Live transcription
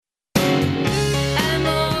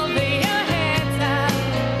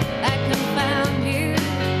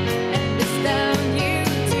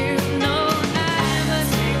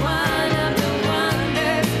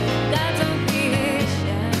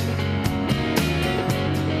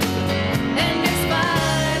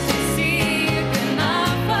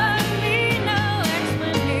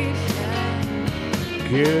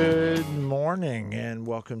Good morning and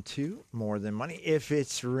welcome to More Than Money. If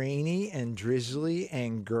it's rainy and drizzly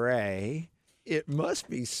and gray, it must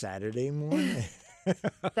be Saturday morning.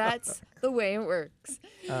 That's the way it works.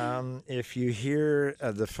 If you hear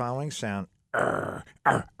the following sound, that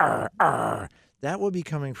will be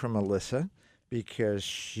coming from Alyssa because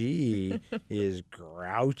she is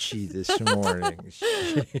grouchy this morning.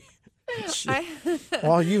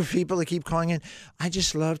 All you people that keep calling in, I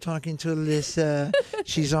just love talking to Alyssa.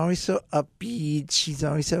 She's always so upbeat. She's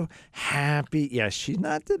always so happy. Yeah, she's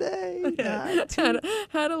not today.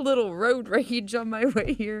 Had a little road rage on my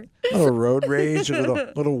way here. A little road rage,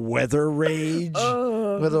 a little weather rage.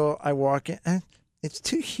 I walk in, it's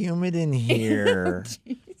too humid in here.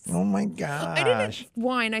 Oh my gosh. I didn't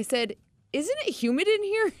whine. I said, isn't it humid in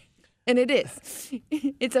here? And it is.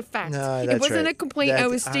 It's a fact. No, it wasn't a complaint. I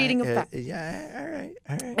was stating a fact. Yeah, all right.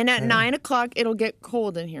 And at 9 o'clock, it'll get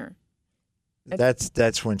cold in here.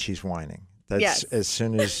 That's when she's whining. That's yes. As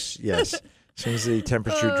soon as the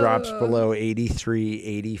temperature drops below 83,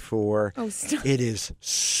 84. Oh, stop. It is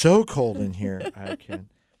so cold in here. I can.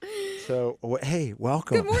 So, hey,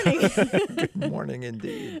 welcome. Good morning. Good morning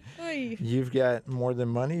indeed. Hi. You've got More Than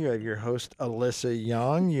Money. You have your host, Alyssa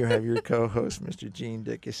Young. You have your co-host, Mr. Gene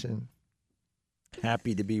Dickinson.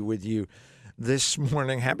 Happy to be with you this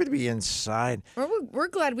morning. Happy to be inside. We're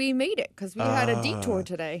glad we made it because we had a detour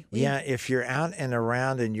today. Yeah, if you're out and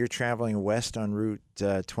around and you're traveling west on Route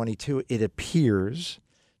 22, it appears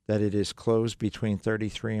that it is closed between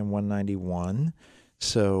 33 and 191.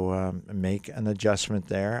 So make an adjustment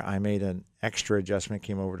there. I made an extra adjustment,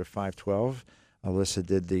 came over to 512. Alyssa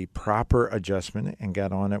did the proper adjustment and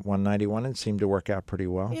got on at 191 and seemed to work out pretty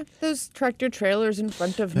well. Yeah, those tractor trailers in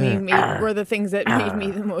front of me were the things that made me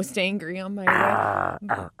the most angry on my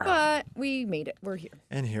way. But we made it. We're here.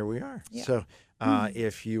 And here we are. Yeah. So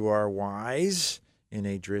if you are wise in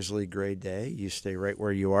a drizzly gray day, you stay right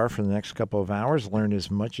where you are for the next couple of hours. Learn as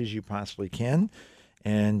much as you possibly can.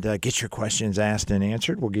 And get your questions asked and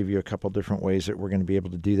answered. We'll give you a couple different ways that we're going to be able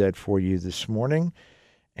to do that for you this morning.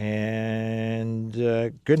 And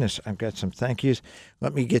goodness, I've got some thank yous.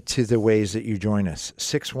 Let me get to the ways that you join us.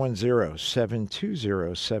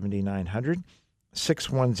 610-720-7900.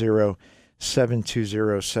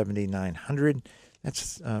 610-720-7900.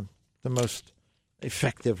 That's the most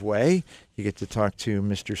effective way. You get to talk to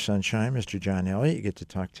Mr. Sunshine, Mr. John Elliott. You get to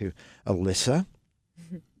talk to Alyssa.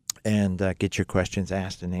 And get your questions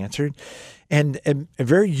asked and answered. And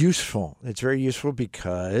very useful. It's very useful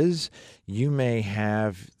because you may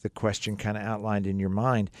have the question kind of outlined in your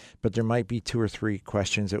mind, but there might be 2 or 3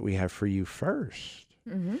 questions that we have for you first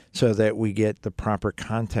so that we get the proper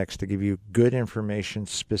context to give you good information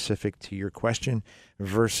specific to your question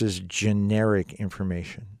versus generic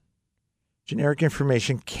information. Generic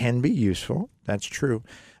information can be useful. That's true.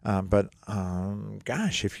 But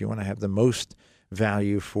gosh, if you want to have the most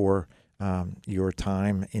value for your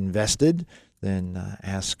time invested, then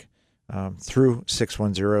ask through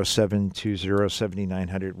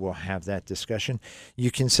 610-720-7900. We'll have that discussion.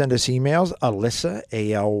 You can send us emails, Alyssa,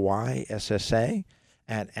 ALYSSA,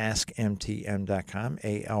 at askmtm.com,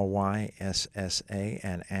 ALYSSA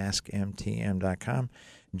at askmtm.com,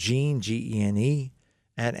 Gene, Gene,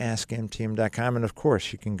 at askmtm.com. And, of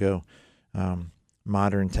course, you can go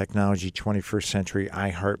modern technology, 21st century,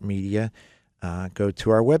 iHeartMedia. Go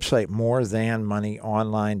to our website,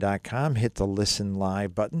 morethanmoneyonline.com. Hit the Listen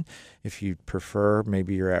Live button. If you prefer,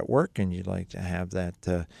 maybe you're at work and you'd like to have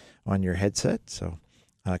that on your headset. So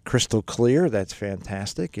crystal clear, that's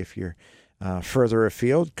fantastic. If you're further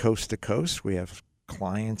afield, coast to coast, we have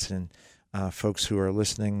clients and folks who are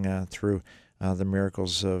listening through the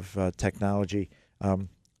miracles of technology.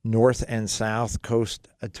 North and south, coast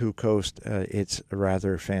to coast, it's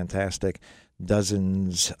rather fantastic.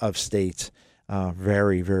 Dozens of states.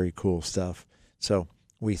 Very, very cool stuff. So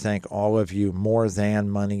we thank all of you.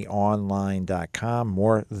 morethanmoneyonline.com,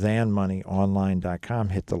 morethanmoneyonline.com.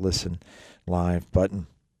 Hit the Listen Live button.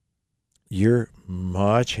 You're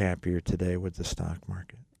much happier today with the stock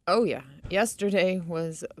market. Oh, yeah. Yesterday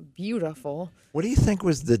was beautiful. What do you think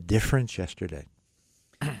was the difference yesterday?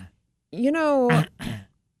 You know,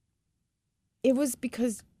 it was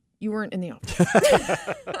because you weren't in the office.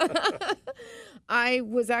 I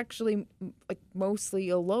was actually mostly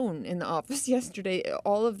alone in the office yesterday.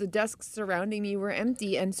 All of the desks surrounding me were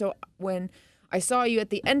empty. And so when I saw you at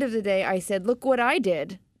the end of the day, I said, look what I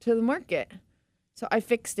did to the market. So I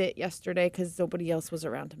fixed it yesterday because nobody else was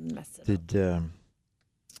around to mess it up.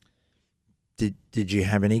 Did you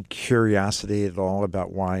have any curiosity at all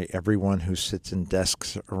about why everyone who sits in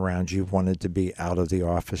desks around you wanted to be out of the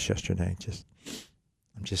office yesterday?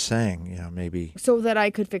 I'm just saying, maybe. So that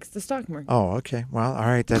I could fix the stock market. Oh, okay. Well, all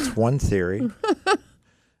right. That's one theory.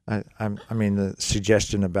 I mean, the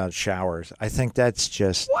suggestion about showers. I think that's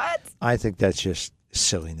just. What? I think that's just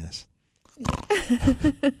silliness.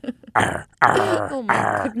 Oh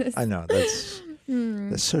my goodness. I know that's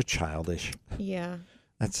so childish. Yeah.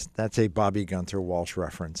 That's a Bobby Gunther Walsh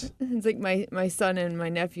reference. It's like my son and my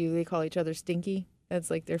nephew, they call each other Stinky.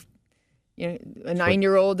 That's like their, a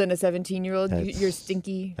 9-year-old and a 17-year-old. You're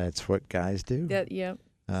Stinky. That's what guys do. Yeah.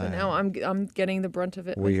 So now I'm getting the brunt of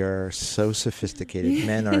it. We are so sophisticated.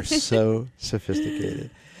 Men are so sophisticated.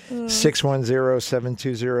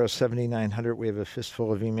 610-720-7900. We have a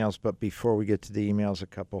fistful of emails, but before we get to the emails, a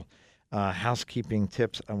couple housekeeping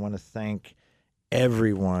tips. I want to thank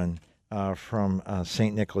everyone from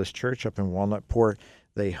St. Nicholas Church up in Walnutport.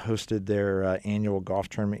 They hosted their annual golf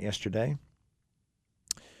tournament yesterday.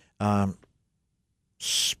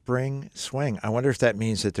 Spring swing. I wonder if that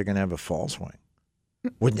means that they're going to have a fall swing.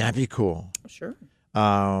 Wouldn't that be cool? Sure.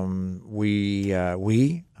 Diane,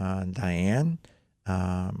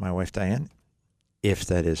 my wife Diane, if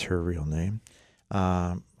that is her real name,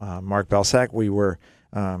 Mark Belsack, we were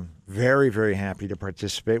very, very happy to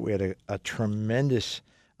participate. We had a tremendous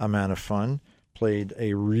amount of fun, played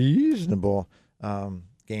a reasonable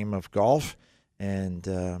game of golf,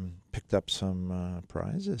 and picked up some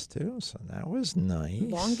prizes too. So that was nice.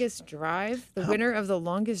 Longest drive. The winner of the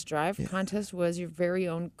longest drive contest was your very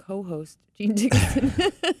own co-host, Gene Dixon.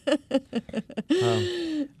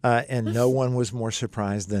 And no one was more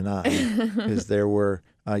surprised than I, because there were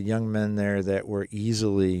young men there that were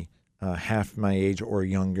easily half my age or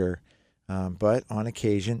younger. But on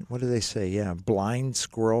occasion, what do they say? Yeah, blind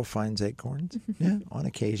squirrel finds acorns. Yeah, on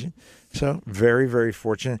occasion. So very, very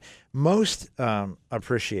fortunate. Most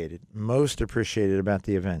appreciated about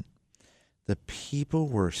the event. The people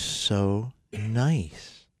were so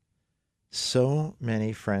nice. So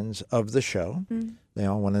many friends of the show. They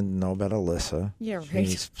all wanted to know about Alyssa. Yeah, right.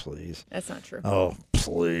 Jeez, please. That's not true. Oh,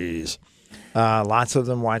 please. Lots of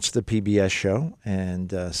them watch the PBS show,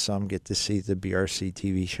 and some get to see the BRC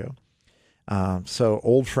TV show. So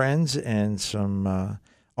old friends and some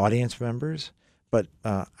audience members, but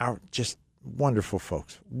our just wonderful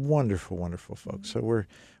folks, wonderful, wonderful folks. So we're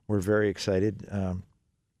very excited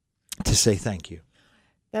to say thank you.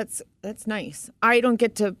 That's nice. I don't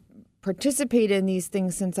get to participate in these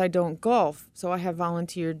things since I don't golf, so I have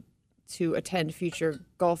volunteered to attend future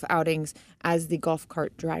golf outings as the golf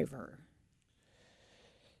cart driver.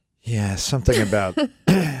 Yeah, something about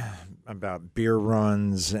about beer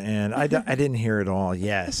runs, and I didn't hear it all.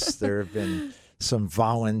 Yes, there have been some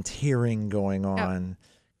volunteering going on.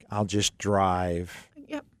 Yep. I'll just drive.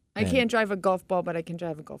 Yep. I can't drive a golf ball, but I can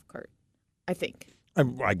drive a golf cart, I think.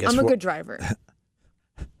 I guess I'm a good driver.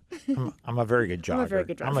 I'm a very good jogger. I'm a very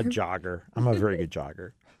good driver. I'm a jogger. I'm a very good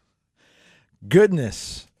jogger.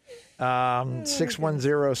 Goodness.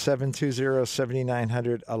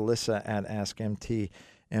 610-720-7900, Alyssa at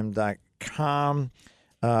AskMTM.com.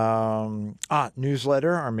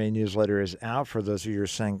 Newsletter. Our main newsletter is out. For those of you who are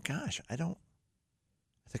saying, gosh, I think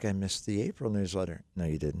I missed the April newsletter. No,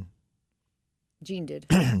 you didn't. Gene did.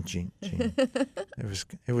 Gene. It was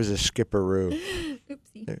a skipperoo.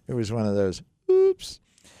 Oopsie. It was one of those, oops.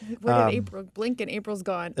 Where did April blink and April's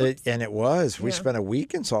gone? And it was. We spent a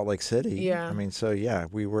week in Salt Lake City. Yeah. I mean, so yeah,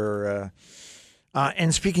 we were.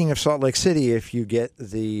 And speaking of Salt Lake City, if you get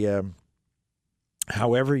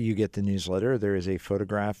however you get the newsletter, there is a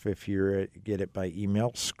photograph. If you get it by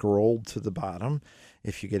email, scrolled to the bottom.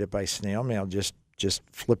 If you get it by snail mail, just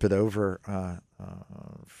flip it over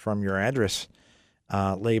from your address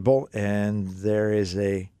label, and there is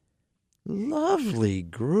a lovely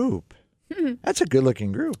group. That's a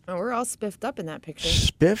good-looking group. Oh, we're all spiffed up in that picture.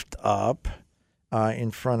 Spiffed up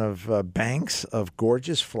in front of banks of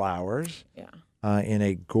gorgeous flowers. Yeah. In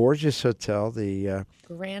a gorgeous hotel, the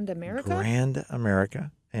Grand America. Grand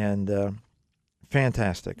America, and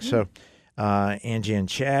fantastic. So, Angie and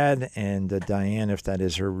Chad and Diane, if that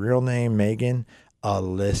is her real name, Megan,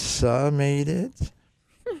 Alyssa made it.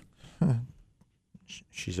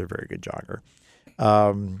 She's a very good jogger.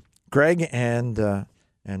 Greg and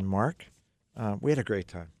Mark. We had a great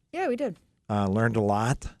time. Yeah, we did. Learned a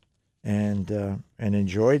lot and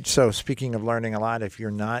enjoyed. So speaking of learning a lot, if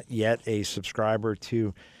you're not yet a subscriber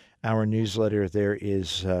to our newsletter, there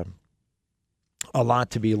is a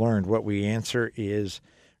lot to be learned. What we answer is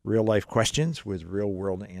real-life questions with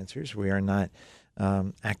real-world answers. We are not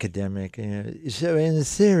academic. So in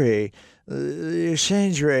theory, the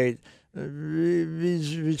exchange rate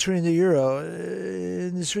between the euro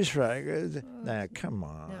and the Swiss franc. Nah, come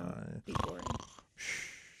on. No, be boring.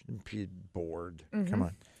 Bored. Come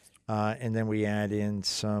on. And then we add in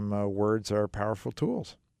some words are powerful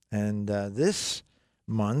tools. And this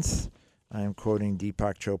month, I'm quoting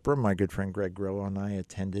Deepak Chopra. My good friend Greg Grillo and I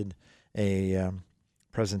attended a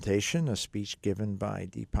presentation, a speech given by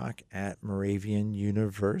Deepak at Moravian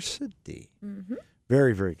University.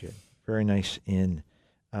 Very, very good. Very nice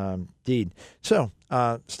indeed. So,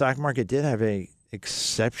 stock market did have a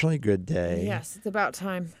exceptionally good day. Yes, it's about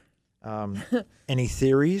time. Any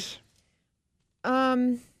theories? Not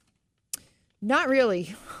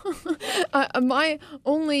really. My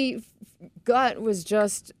only gut was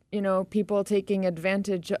just, people taking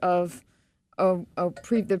advantage of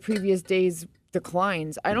the previous day's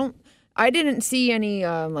declines. I didn't see any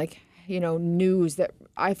news that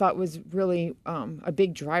I thought was really a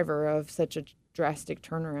big driver of such a drastic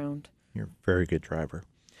turnaround. You're a very good driver.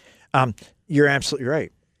 You're absolutely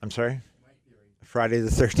right. I'm sorry. Friday the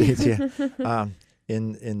 13th. Yeah.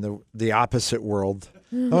 In the opposite world.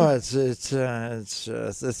 Oh, it's the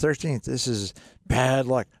 13th. This is bad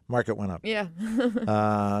luck. Market went up. Yeah.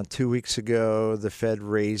 2 weeks ago, the Fed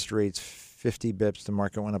raised rates 50 bips. The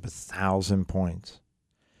market went up 1,000 points.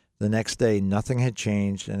 The next day, nothing had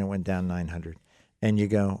changed, and it went down 900. And you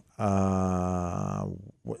go,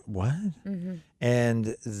 what?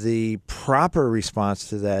 And the proper response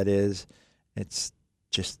to that is, it's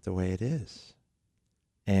just the way it is.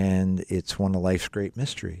 And it's one of life's great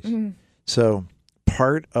mysteries. So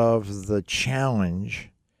part of the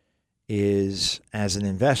challenge is, as an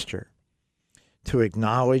investor, to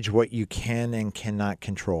acknowledge what you can and cannot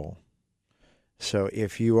control. So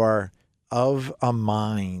if you are of a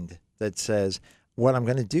mind that says, what I'm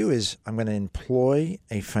going to do is I'm going to employ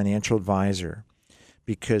a financial advisor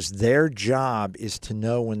because their job is to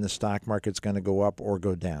know when the stock market's going to go up or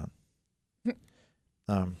go down.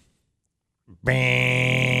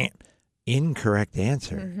 Incorrect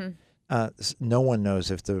answer. No one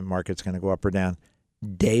knows if the market's going to go up or down.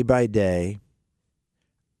 Day by day,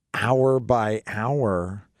 hour by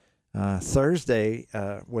hour. Thursday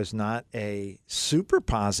was not a super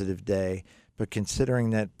positive day, but considering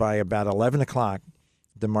that by about 11 o'clock,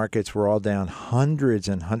 the markets were all down hundreds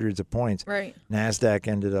and hundreds of points. Right. NASDAQ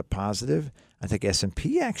ended up positive. I think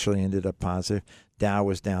S&P actually ended up positive. Dow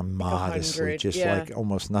was down modestly, just like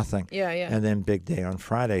almost nothing. Yeah. And then big day on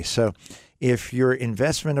Friday. So if your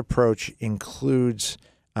investment approach includes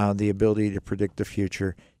the ability to predict the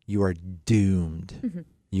future, you are doomed.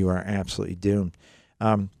 You are absolutely doomed.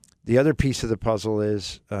 The other piece of the puzzle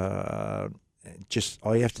is just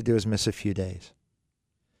all you have to do is miss a few days.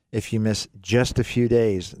 If you miss just a few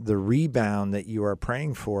days, the rebound that you are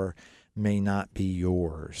praying for may not be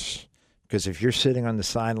yours. Because if you're sitting on the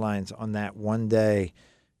sidelines on that one day,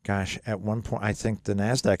 gosh, at one point, I think the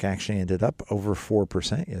NASDAQ actually ended up over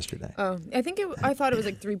 4% yesterday. Oh, I thought it was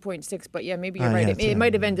like 3.6, but yeah, maybe you're right. It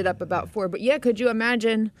might have ended up about 4. But yeah, could you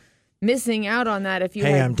imagine missing out on that if you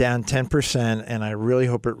I'm down 10% and I really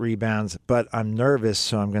hope it rebounds, but I'm nervous,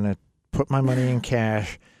 so I'm going to put my money in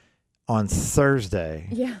cash on Thursday.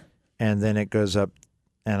 Yeah. And then it goes up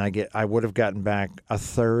and I would have gotten back a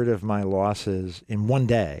third of my losses in one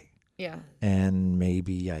day. Yeah. And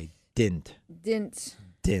maybe I didn't.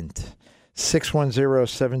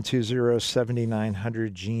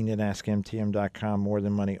 610-720-7900, Gene at AskMTM.com,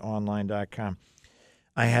 MoreThanMoneyOnline.com.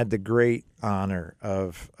 I had the great honor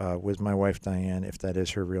of, with my wife Diane, if that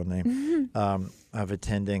is her real name, of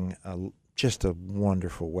attending just a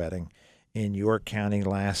wonderful wedding in York County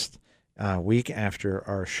last week after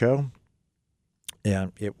our show.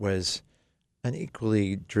 And it was an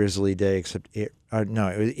equally drizzly day, except it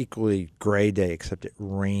was equally gray day, except it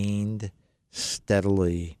rained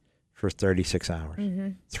steadily for 36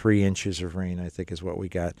 hours. 3 inches of rain, I think, is what we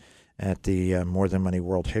got at the More Than Money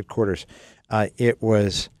World headquarters. It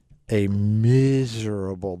was a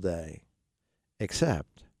miserable day,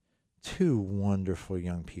 except 2 wonderful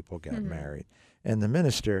young people got married. And the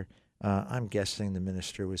minister, I'm guessing the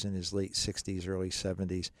minister was in his late 60s, early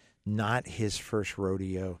 70s, not his first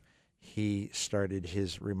rodeo. He started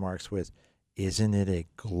his remarks with, "Isn't it a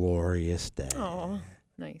glorious day?" Oh,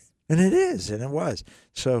 nice. And it is, and it was.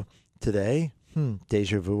 So today,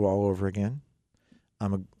 deja vu all over again.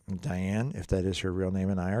 Diane, if that is her real name,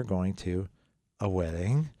 and I are going to a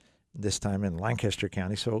wedding, this time in Lancaster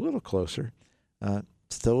County, so a little closer.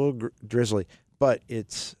 Still a little drizzly, but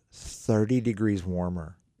it's 30 degrees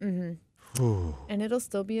warmer. And it'll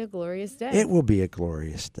still be a glorious day. It will be a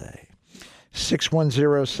glorious day.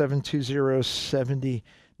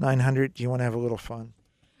 610-720-7900. Do you want to have a little fun?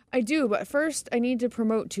 I do, but first I need to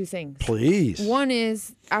promote 2 things. Please. One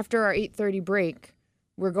is, after our 8:30 break,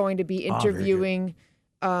 we're going to be interviewing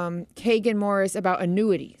Kagan Morris about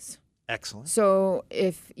annuities. Excellent. So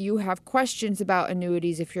if you have questions about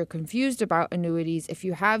annuities, if you're confused about annuities, if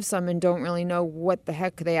you have some and don't really know what the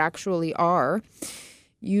heck they actually are,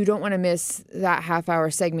 you don't want to miss that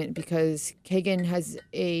half-hour segment because Kagan has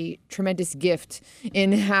a tremendous gift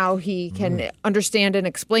in how he can understand and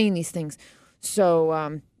explain these things. So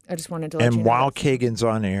I just wanted to let you know. And while Kagan's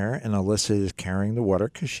on air and Alyssa is carrying the water,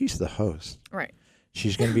 because she's the host. Right.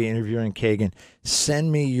 She's going to be interviewing Kagan.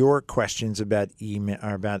 Send me your questions about email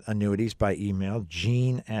or about annuities by email,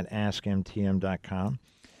 gene@askmtm.com.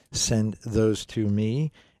 Send those to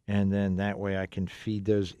me, and then that way I can feed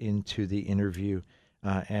those into the interview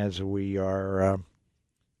as we are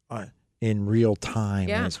in real time,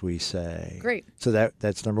 as we say. Great. So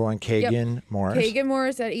that's number one, Kagan Morris. Kagan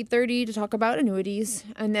Morris at 8:30 to talk about annuities.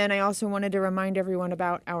 And then I also wanted to remind everyone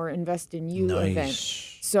about our Invest in You event.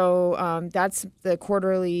 So that's the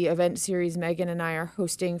quarterly event series Megan and I are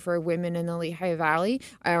hosting for women in the Lehigh Valley.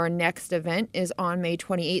 Our next event is on May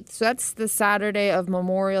 28th. So that's the Saturday of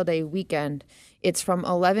Memorial Day weekend. It's from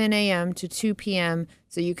 11 a.m. to 2 p.m.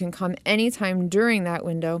 So you can come anytime during that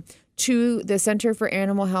window to the Center for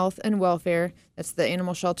Animal Health and Welfare. That's the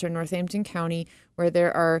animal shelter in Northampton County, where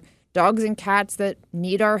there are dogs and cats that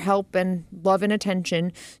need our help and love and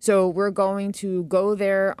attention. So we're going to go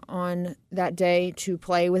there on that day to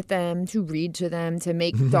play with them, to read to them, to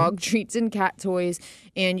make dog treats and cat toys.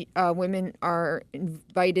 And women are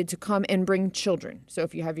invited to come and bring children. So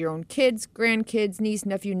if you have your own kids, grandkids, niece,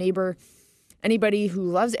 nephew, neighbor, anybody who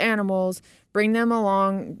loves animals, bring them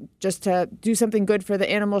along just to do something good for the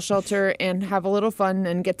animal shelter and have a little fun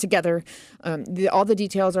and get together. All the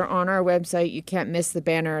details are on our website. You can't miss the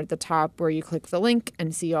banner at the top where you click the link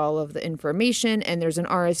and see all of the information. And there's an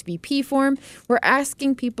RSVP form. We're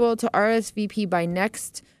asking people to RSVP by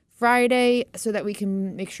next Friday so that we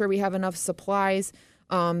can make sure we have enough supplies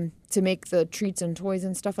to make the treats and toys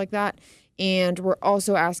and stuff like that. And we're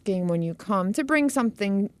also asking when you come to bring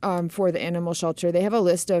something for the animal shelter. They have a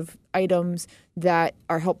list of items that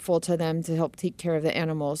are helpful to them to help take care of the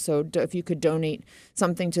animals. So if you could donate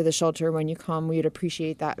something to the shelter when you come, we'd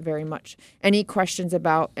appreciate that very much. Any questions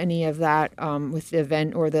about any of that with the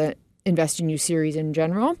event or the Invest in You series in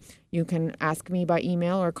general, you can ask me by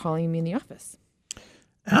email or calling me in the office.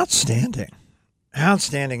 Outstanding.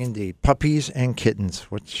 Outstanding indeed. Puppies and kittens,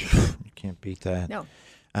 which you can't beat that. No.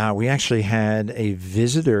 We actually had a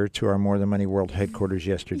visitor to our More Than Money World headquarters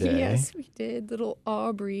yesterday. Yes, we did. Little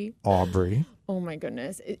Aubrey. Aubrey. Oh, my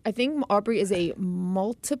goodness. I think Aubrey is a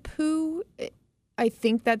Maltipoo. I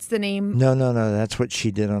think that's the name. No. That's what she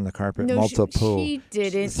did on the carpet. No, Maltipoo. She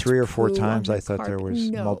didn't. 3 or 4 times I thought there was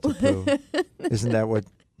Maltipoo. Isn't that what?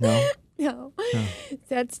 No? No.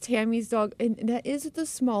 That's Tammy's dog. And that is the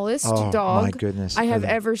smallest dog my goodness. I have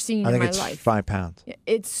ever seen in my life. I think it's 5 pounds.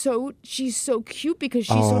 She's so cute because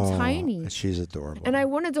she's so tiny. She's adorable. And I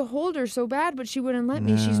wanted to hold her so bad, but she wouldn't let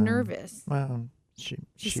me. She's nervous. Well,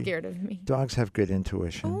 she's scared of me. Dogs have good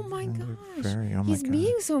intuition. Oh my gosh. He's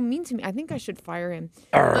being so mean to me. I think I should fire him.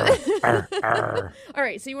 Arr. All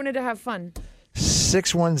right, so you wanted to have fun.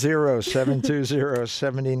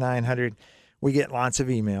 610-720-7900. We get lots of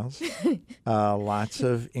emails, lots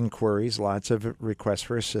of inquiries, lots of requests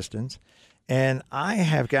for assistance. And I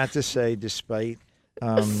have got to say, despite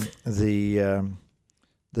the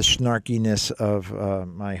snarkiness of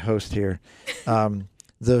my host here,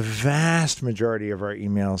 the vast majority of our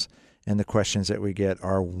emails and the questions that we get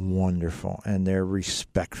are wonderful, and they're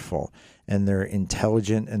respectful, and they're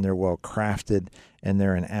intelligent, and they're well-crafted, and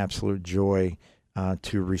they're an absolute joy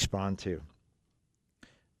to respond to.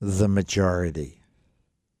 The majority.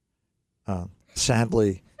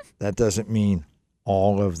 Sadly, that doesn't mean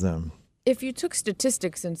all of them. If you took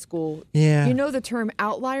statistics in school, yeah, you know the term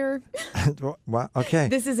outlier? Well, okay.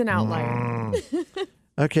 This is an outlier.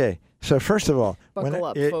 Okay. So first of all, Buckle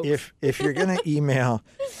up, folks. if you're going to email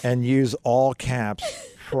and use all caps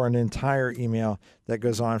for an entire email that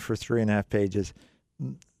goes on for 3.5 pages,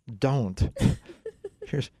 don't.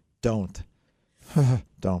 Don't.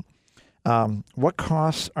 Don't. What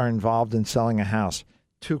costs are involved in selling a house?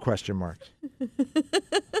 2 question marks.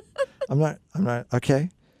 I'm not.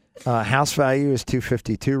 Okay. House value is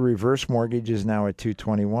 $252. Reverse mortgage is now at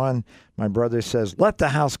 $221. My brother says, let the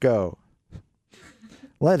house go.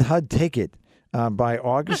 Let HUD take it. By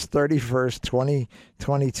August 31st,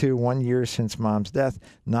 2022, 1 year since mom's death,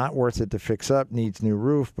 not worth it to fix up, needs new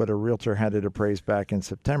roof, but a realtor had it appraised back in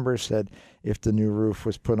September, said if the new roof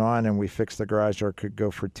was put on and we fixed the garage door, it could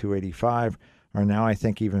go for $285, or now I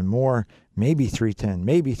think even more, maybe $310,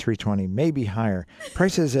 maybe $320, maybe higher.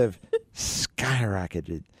 Prices have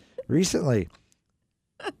skyrocketed recently.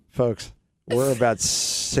 Folks, We're about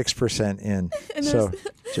 6% in. And So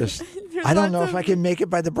just, there's I don't know lots if of- I can make it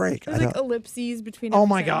by the break. I There's like don't, ellipses between. oh every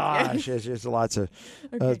my sentence. gosh. There's lots of,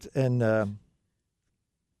 Okay.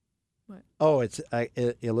 What? Oh, it's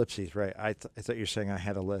ellipses, right. I thought you were saying I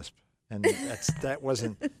had a lisp. And that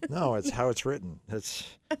wasn't, no, it's how it's written.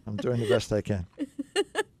 I'm doing the best I can.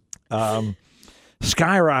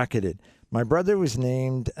 Skyrocketed. My brother was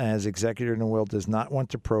named as executor in the will, does not want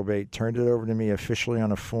to probate, turned it over to me officially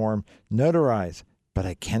on a form, notarized, but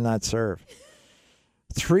I cannot serve.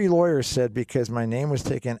 3 lawyers said because my name was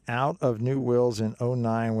taken out of new wills in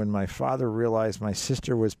 2009 when my father realized my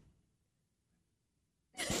sister was.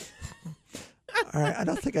 All right, I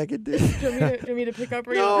don't think I could do Do you want me to pick up?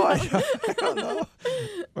 Where No, you I don't know.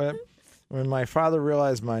 When my father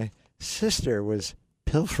realized my sister was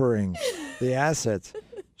pilfering the assets,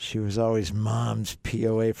 she was always mom's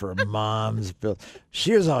POA for mom's bill.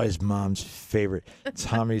 She was always mom's favorite.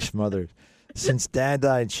 Tommy Smothers. Since Dad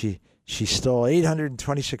died, she stole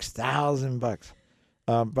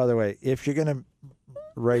 $826,000. By the way, if you're gonna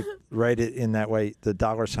write it in that way,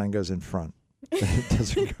 the $sign goes in front. It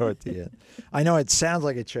doesn't go at the end. I know it sounds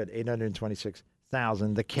like it should.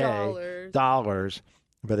 826,000. The K dollars.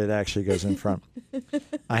 But it actually goes in front.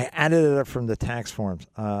 I added it up from the tax forms.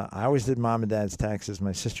 I always did mom and dad's taxes.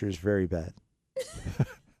 My sister is very bad.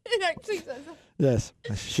 It actually says that. Yes,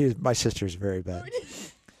 my sister is very bad.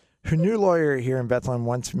 Her new lawyer here in Bethlehem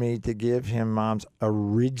wants me to give him mom's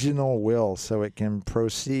original will so it can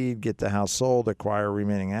proceed, get the house sold, acquire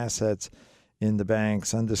remaining assets in the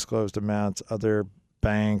banks, undisclosed amounts, other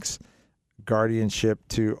banks, guardianship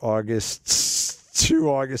to August 2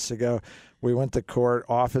 August ago. We went to court,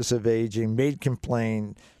 Office of Aging, made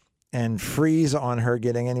complaint, and freeze on her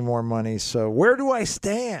getting any more money. So where do I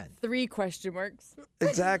stand? 3 question marks.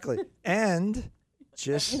 Exactly. And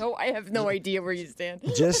just No, I have no idea where you stand.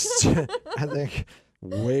 just I think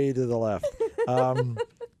way to the left.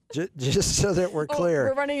 Just so that we're clear.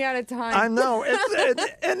 We're running out of time. I know.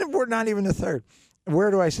 And we're not even a third.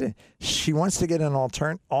 Where do I say? She wants to get an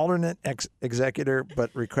alternate executor,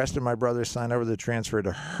 but requested my brother sign over the transfer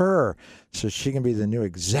to her so she can be the new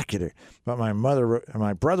executor. But my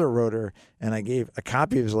brother wrote her, and I gave a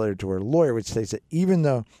copy of his letter to her lawyer, which states that even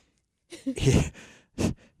though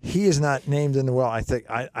he is not named in the will, I think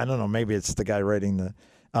I don't know. Maybe it's the guy writing the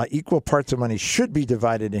equal parts of money should be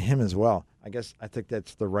divided to him as well. I think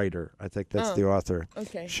that's the writer. I think that's the author.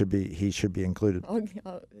 Okay. He should be included. I'll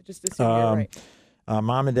just assume you're right.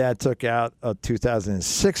 Mom and Dad took out a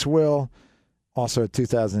 2006 will, also a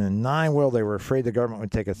 2009 will. They were afraid the government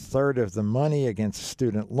would take a third of the money against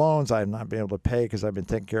student loans. I have not been able to pay because I've been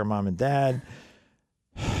taking care of Mom and Dad.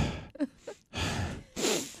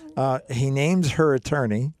 He names her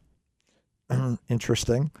attorney.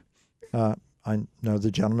 Interesting. I know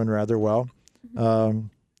the gentleman rather well.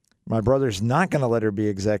 My brother's not going to let her be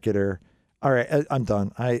executor. All right, I'm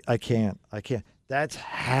done. I can't. That's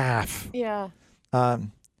half. Yeah.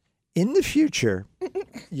 In the future,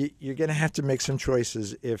 you're going to have to make some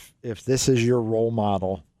choices if this is your role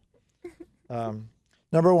model.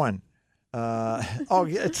 Number one,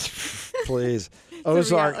 please.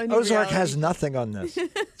 Ozark has nothing on this.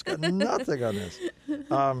 It's got nothing on this.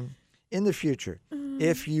 In the future,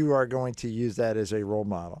 if you are going to use that as a role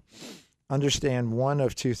model, understand one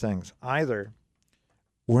of two things. Either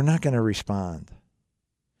we're not going to respond.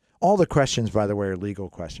 All the questions, by the way, are legal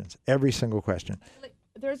questions. Every single question.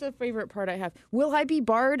 There's a favorite part I have. Will I be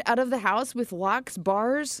barred out of the house with locks,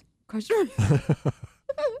 bars? Question.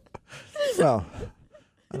 Well,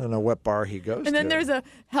 I don't know what bar he goes to. And then there's a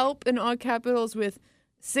help in all capitals with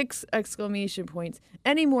 6 exclamation points.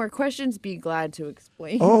 Any more questions? Be glad to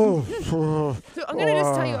explain. Oh. So I'm gonna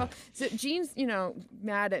just tell you. So Gene's,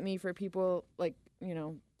 mad at me for people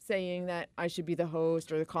saying that I should be the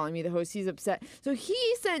host or calling me the host. He's upset. So he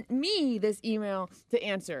sent me this email to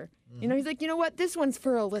answer. He's like, you know what? This one's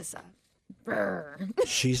for Alyssa. Brr.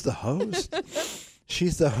 She's the host.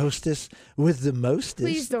 She's the hostess with the mostest.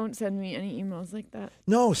 Please don't send me any emails like that.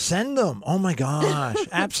 No, send them. Oh my gosh,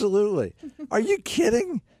 absolutely. Are you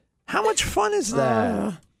kidding? How much fun is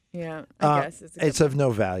that? Yeah, I guess it's of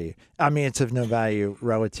no value. I mean, it's of no value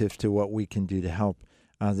relative to what we can do to help.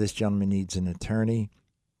 This gentleman needs an attorney,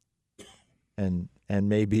 and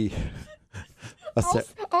maybe.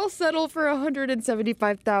 I'll settle for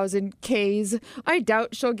 175,000 Ks. I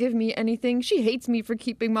doubt she'll give me anything. She hates me for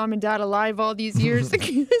keeping Mom and Dad alive all these years.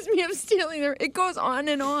 Accused me of stealing their. It goes on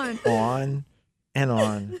and on. On and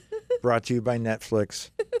on. Brought to you by Netflix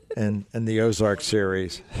and the Ozark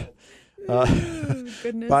series.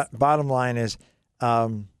 Goodness. Bottom line is,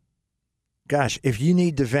 gosh, if you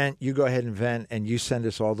need to vent, you go ahead and vent, and you send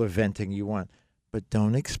us all the venting you want. But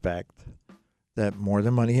don't expect that More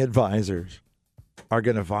Than Money advisors are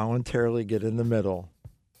going to voluntarily get in the middle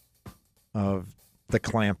of the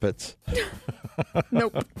clampets.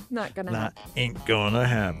 Nope, not gonna That happen. ain't going to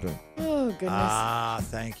happen. Oh goodness. Ah,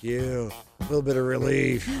 thank you. A little bit of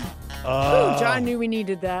relief. Oh, John knew we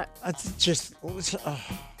needed that. That's just,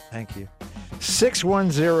 thank you.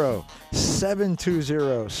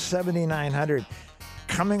 610-720-7900.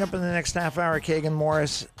 Coming up in the next half hour, Kagan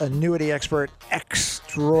Morris, annuity expert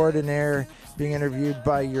extraordinaire, being interviewed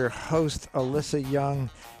by your host, Alyssa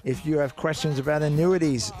Young. If you have questions about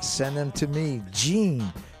annuities, send them to me,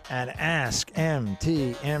 Gene at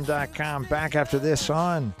AskMTM.com. Back after this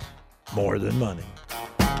on More Than Money.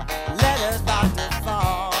 Let us start to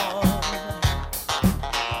fall.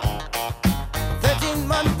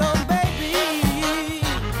 13-month-old baby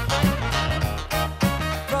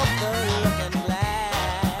broke the looking glass.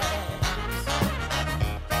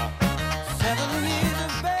 7 years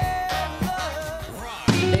of bad luck.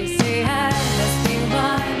 They say I must be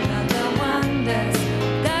one of the wonders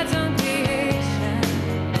God's own creation.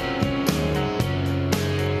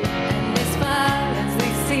 And as far as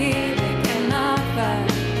they see, they can offer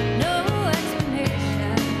no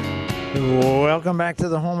explanation. Welcome back to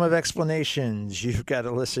the home of explanations. You've got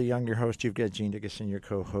Alyssa Young, your host. You've got Gene Dickinson, your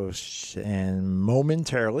co-host. And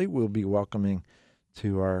momentarily, we'll be welcoming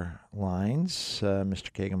to our lines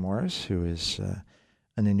Mr. Kagan Morris, who is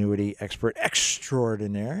an annuity expert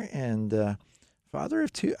extraordinaire and father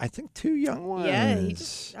of two young ones. Yeah, he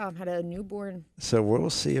just had a newborn. So we'll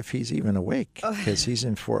see if he's even awake because he's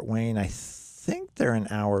in Fort Wayne. I think they're an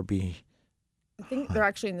hour I think they're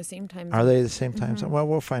actually in the same time zone. Are they the same time zone? Well,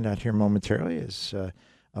 we'll find out here momentarily as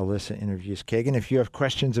Alyssa interviews Kagan. If you have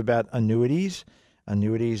questions about annuities,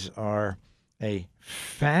 annuities are a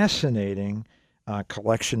fascinating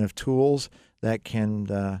collection of tools that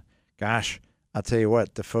can, I'll tell you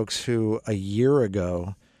what, the folks who a year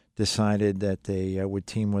ago decided that they would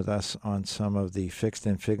team with us on some of the fixed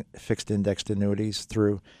indexed annuities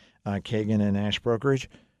through Kagan and Ash Brokerage.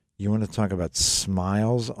 You want to talk about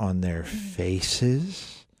smiles on their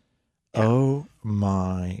faces? Yeah. Oh,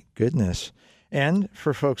 my goodness. And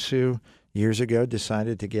for folks who years ago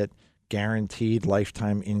decided to get guaranteed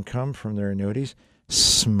lifetime income from their annuities,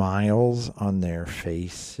 smiles on their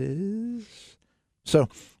faces. So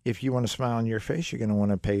if you want to smile on your face, you're going to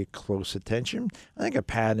want to pay close attention. I think a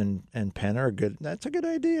pad and pen are that's a good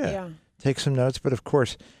idea. Yeah. Take some notes. But, of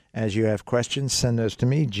course, as you have questions, send those to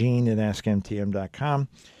me, Gene at AskMTM.com.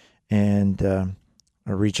 And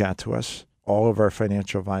reach out to us. All of our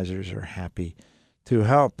financial advisors are happy to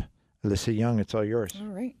help. Alyssa Young, it's all yours. All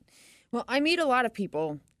right. Well, I meet a lot of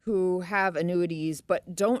people who have annuities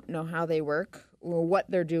but don't know how they work or what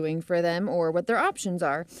they're doing for them or what their options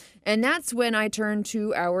are. And that's when I turn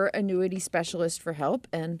to our annuity specialist for help.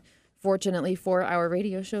 And fortunately for our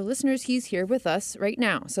radio show listeners, he's here with us right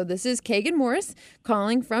now. So this is Kagan Morris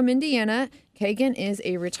calling from Indiana. Kagan is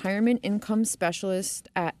a retirement income specialist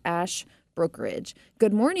at Ash Brokerage.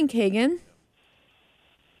 Good morning, Kagan.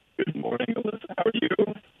 Good morning, Alyssa. How are you?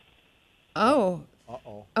 Oh.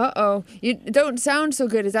 Uh-oh. You don't sound so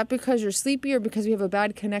good. Is that because you're sleepy or because we have a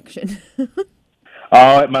bad connection?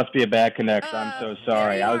 Oh, it must be a bad connection. I'm so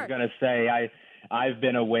sorry. there you I was are. going to say I've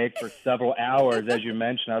been awake for several hours. As you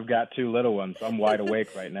mentioned, I've got 2 little ones, so I'm wide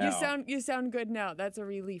awake right now. You sound good now. That's a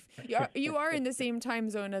relief. You are in the same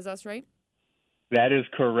time zone as us, right? That is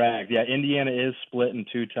correct. Yeah, Indiana is split in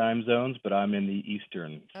 2 time zones, but I'm in the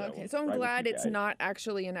Eastern. Okay, so I'm right with glad you it's guys. not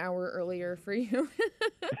actually an hour earlier for you.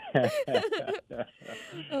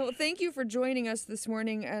 Well, thank you for joining us this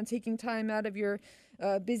morning and taking time out of your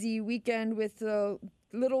busy weekend with the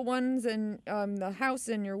little ones and the house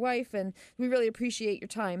and your wife, and we really appreciate your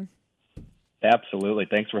time. Absolutely.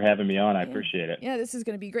 Thanks for having me on. I appreciate it. Yeah, this is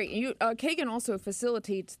going to be great. And Kagan also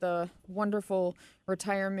facilitates the wonderful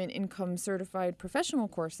retirement income certified professional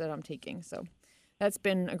course that I'm taking. So that's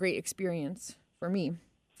been a great experience for me.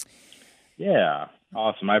 Yeah,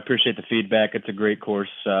 awesome. I appreciate the feedback. It's a great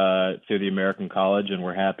course through the American College, and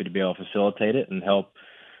we're happy to be able to facilitate it and help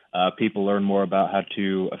people learn more about how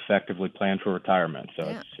to effectively plan for retirement. So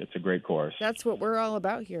Yeah. it's a great course. That's what we're all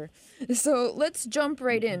about here. So let's jump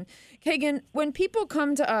right in. Kagan, when people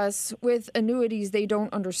come to us with annuities they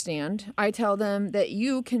don't understand, I tell them that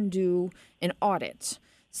you can do an audit.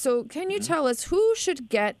 So can you tell us who should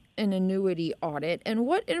get an annuity audit and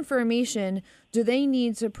what information do they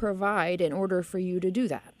need to provide in order for you to do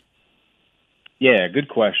that? Yeah, good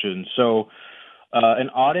question. So an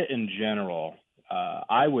audit in general,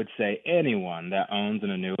 I would say anyone that owns an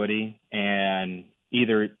annuity and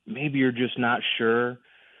either maybe you're just not sure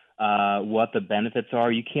what the benefits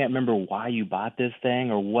are. You can't remember why you bought this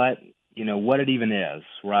thing or what it even is,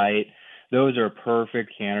 right? Those are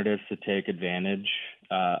perfect candidates to take advantage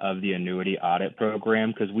of the annuity audit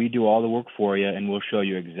program because we do all the work for you and we'll show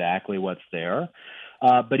you exactly what's there.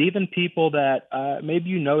 But even people that maybe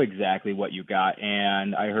you know exactly what you got.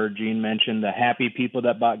 And I heard Gene mention the happy people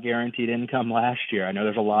that bought guaranteed income last year. I know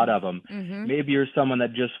there's a lot of them. Maybe you're someone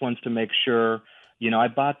that just wants to make sure, I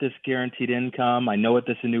bought this guaranteed income. I know what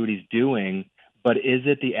this annuity is doing, but is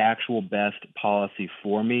it the actual best policy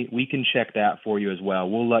for me? We can check that for you as well.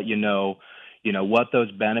 We'll let you know, what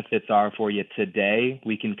those benefits are for you today.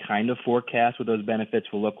 We can kind of forecast what those benefits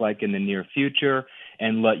will look like in the near future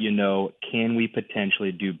and let you know, can we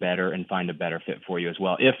potentially do better and find a better fit for you as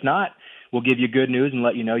well? If not, we'll give you good news and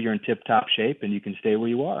let you know you're in tip-top shape and you can stay where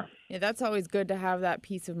you are. Yeah, that's always good to have that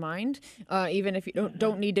peace of mind, even if you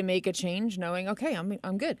don't need to make a change, knowing, okay,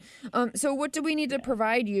 I'm good. So what do we need to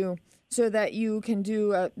provide you so that you can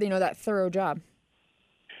do that thorough job?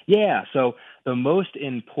 Yeah, so the most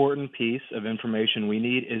important piece of information we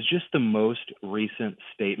need is just the most recent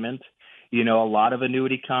statement. A lot of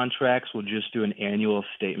annuity contracts will just do an annual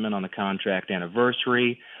statement on the contract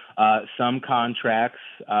anniversary. Some contracts,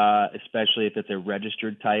 especially if it's a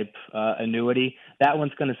registered type annuity, that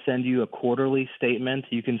one's going to send you a quarterly statement.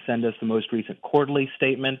 You can send us the most recent quarterly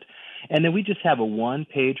statement. And then we just have a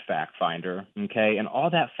one-page fact finder, okay? And all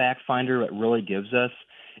that fact finder really gives us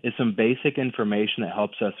is some basic information that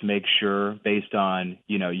helps us make sure, based on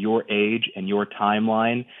your age and your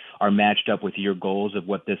timeline, are matched up with your goals of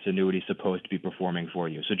what this annuity is supposed to be performing for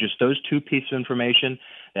you. So just those two pieces of information,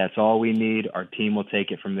 that's all we need. Our team will take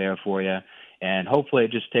it from there for you. And hopefully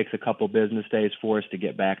it just takes a couple business days for us to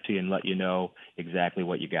get back to you and let you know exactly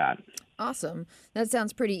what you got. Awesome. That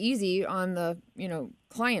sounds pretty easy on the,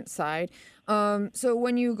 client side. So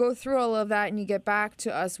when you go through all of that and you get back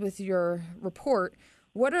to us with your report,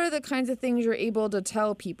 what are the kinds of things you're able to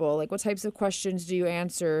tell people? Like, what types of questions do you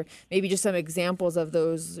answer? Maybe just some examples of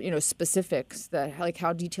those, specifics that, like,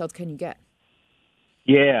 how detailed can you get?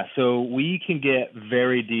 Yeah, so we can get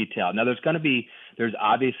very detailed. Now, there's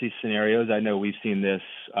obviously scenarios. I know we've seen this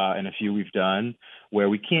in a few we've done where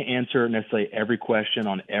we can't answer necessarily every question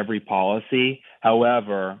on every policy.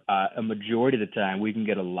 However, a majority of the time, we can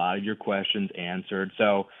get a lot of your questions answered.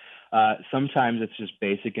 So sometimes it's just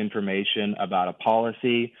basic information about a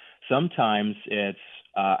policy. Sometimes it's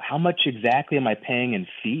how much exactly am I paying in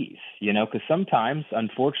fees? Because sometimes,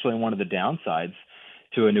 unfortunately, one of the downsides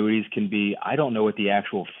to annuities can be, I don't know what the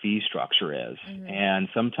actual fee structure is. And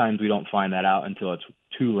sometimes we don't find that out until it's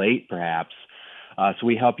too late, perhaps. So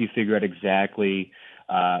we help you figure out exactly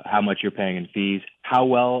how much you're paying in fees, how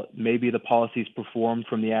well maybe the policy's performed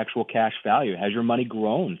from the actual cash value. Has your money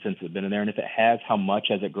grown since it's been in there? And if it has, how much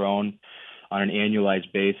has it grown on an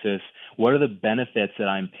annualized basis? What are the benefits that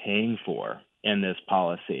I'm paying for in this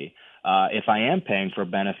policy? If I am paying for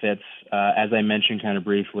benefits, as I mentioned kind of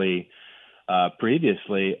briefly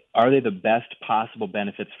previously, are they the best possible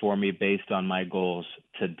benefits for me based on my goals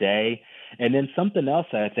today? And then something else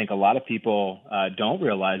that I think a lot of people don't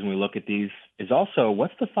realize when we look at these is also,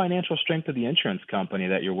 what's the financial strength of the insurance company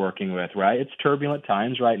that you're working with, right? It's turbulent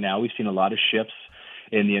times right now. We've seen a lot of shifts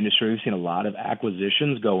in the industry. We've seen a lot of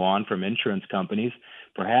acquisitions go on from insurance companies.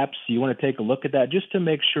 Perhaps you want to take a look at that just to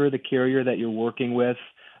make sure the carrier that you're working with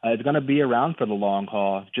is going to be around for the long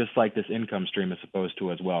haul, just like this income stream is supposed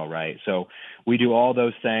to as well, right? So we do all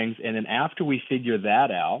those things. And then after we figure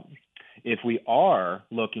that out, if we are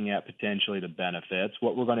looking at potentially the benefits,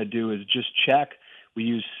 what we're going to do is just check. We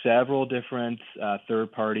use several different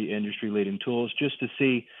third-party industry-leading tools just to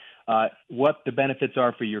see what the benefits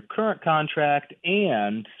are for your current contract,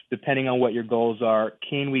 and depending on what your goals are,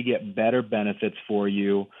 can we get better benefits for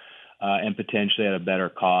you and potentially at a better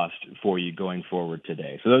cost for you going forward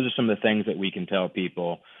today. So those are some of the things that we can tell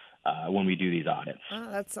people when we do these audits. Oh,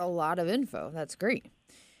 that's a lot of info. That's great.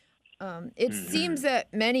 It seems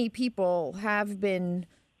that many people have been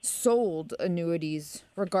sold annuities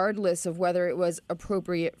regardless of whether it was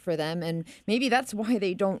appropriate for them, and maybe that's why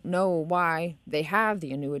they don't know why they have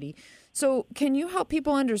the annuity. So can you help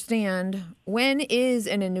people understand, when is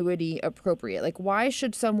an annuity appropriate? Like, why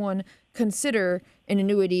should someone consider an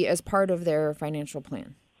annuity as part of their financial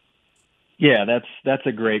plan? Yeah, that's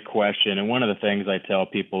a great question. And one of the things I tell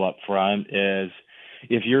people up front is,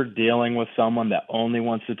 if you're dealing with someone that only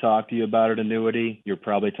wants to talk to you about an annuity, you're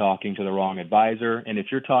probably talking to the wrong advisor. And if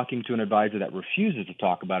you're talking to an advisor that refuses to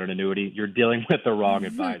talk about an annuity, you're dealing with the wrong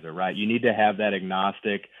advisor, right? You need to have that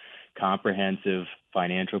agnostic comprehensive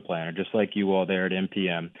financial planner, just like you all there at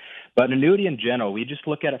MPM. But an annuity in general, we just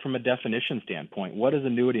look at it from a definition standpoint. What does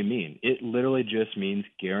annuity mean? It literally just means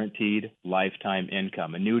guaranteed lifetime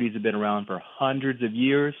income. Annuities have been around for hundreds of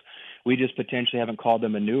years. We just potentially haven't called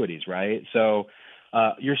them annuities, right? So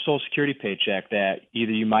your Social Security paycheck that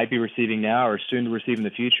either you might be receiving now or soon to receive in the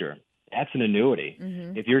future, that's an annuity.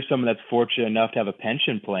 If you're someone that's fortunate enough to have a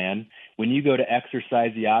pension plan, when you go to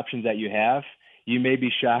exercise the options that you have, you may be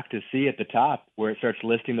shocked to see at the top where it starts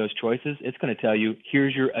listing those choices. It's going to tell you,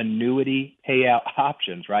 here's your annuity payout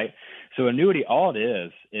options, right? So annuity, all it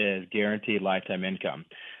is guaranteed lifetime income.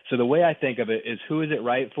 So the way I think of it is, who is it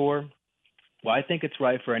right for? Well, I think it's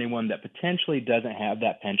right for anyone that potentially doesn't have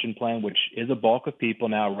that pension plan, which is a bulk of people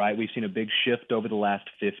now, right? We've seen a big shift over the last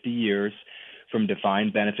 50 years from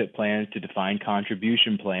defined benefit plans to defined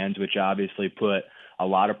contribution plans, which obviously put a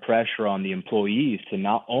lot of pressure on the employees to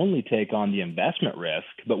not only take on the investment risk,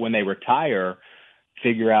 but when they retire,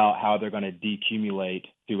 figure out how they're going to decumulate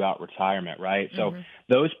throughout retirement, right? So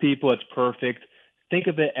those people, it's perfect. Think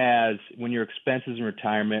of it as when your expenses in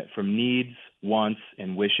retirement from needs, wants,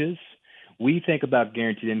 and wishes. We think about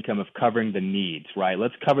guaranteed income of covering the needs, right?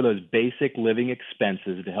 Let's cover those basic living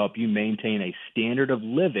expenses to help you maintain a standard of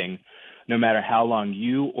living no matter how long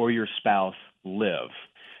you or your spouse live.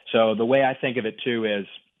 So the way I think of it too is,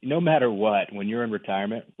 no matter what, when you're in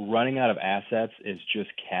retirement, running out of assets is just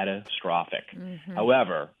catastrophic.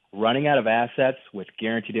 However, running out of assets with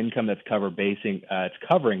guaranteed income that's covering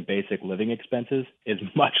basic living expenses is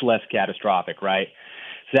much less catastrophic, right?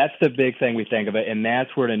 So that's the big thing we think of it, and that's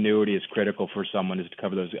where an annuity is critical for someone, is to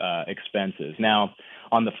cover those expenses. Now,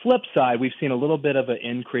 on the flip side, we've seen a little bit of an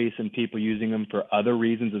increase in people using them for other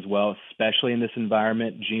reasons as well, especially in this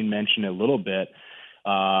environment. Gene mentioned a little bit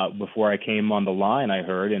before I came on the line, I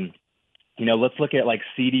heard. And, let's look at like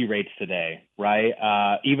CD rates today, right?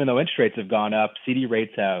 Even though interest rates have gone up, CD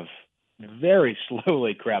rates have very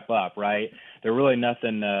slowly crept up, right? They're really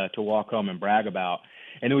nothing to walk home and brag about.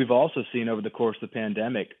 And we've also seen over the course of the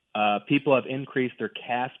pandemic, people have increased their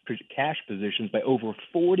cash positions by over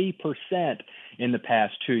 40% in the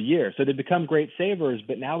past 2 years. So they've become great savers,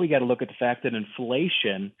 but now we got to look at the fact that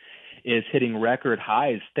inflation is hitting record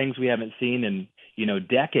highs, things we haven't seen in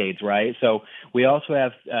decades, right? So we also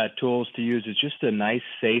have tools to use as just a nice,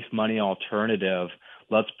 safe money alternative.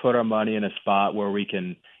 Let's put our money in a spot where we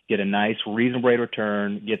can get a nice, reasonable rate of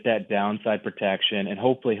return, get that downside protection, and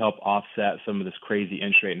hopefully help offset some of this crazy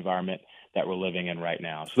interest rate environment that we're living in right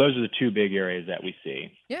now. So those are the two big areas that we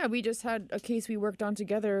see. Yeah, we just had a case we worked on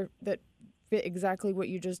together that fit exactly what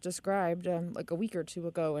you just described like a week or two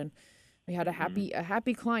ago. And we had a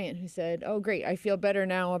happy client who said, oh, great, I feel better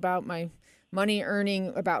now about my money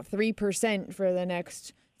earning about 3% for the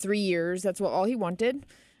next 3 years. That's all he wanted.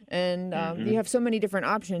 And you have so many different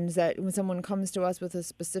options that when someone comes to us with a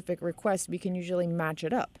specific request, we can usually match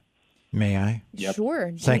it up. May I? Yep.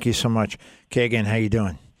 Sure. Thank you so much. Kagan, how you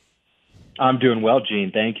doing? I'm doing well,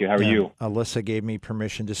 Gene. Thank you. How are you? Alyssa gave me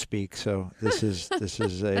permission to speak, so this is a.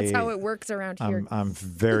 That's how it works around here. I'm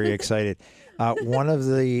very excited. One of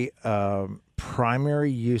the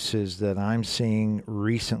primary uses that I'm seeing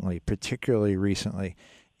recently, particularly recently,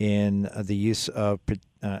 in the use of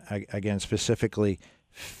again specifically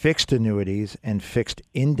fixed annuities and fixed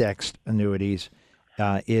indexed annuities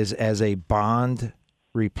is as a bond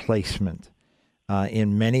replacement.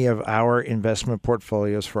 In many of our investment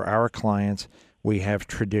portfolios for our clients, we have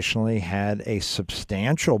traditionally had a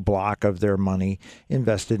substantial block of their money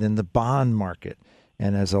invested in the bond market.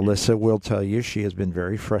 And as Alyssa will tell you, she has been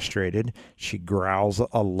very frustrated. She growls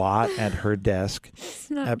a lot at her desk. It's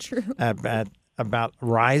not true. About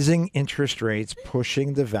rising interest rates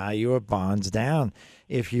pushing the value of bonds down.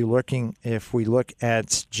 If we look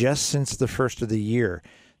at just since the first of the year,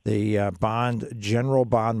 the general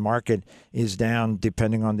bond market is down,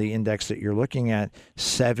 depending on the index that you're looking at,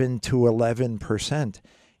 7 to 11%.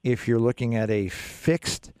 If you're looking at a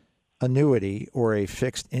fixed annuity or a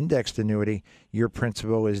fixed indexed annuity, your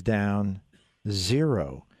principal is down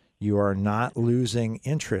 0. You are not losing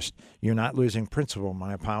interest. You're not losing principal.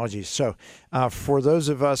 My apologies. So for those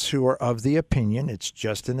of us who are of the opinion, it's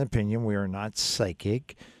just an opinion, we are not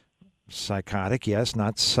psychotic, yes,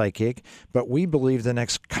 not psychic, but we believe the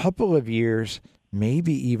next couple of years,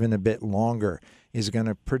 maybe even a bit longer, is going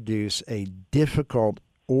to produce a difficult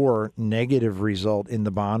or negative result in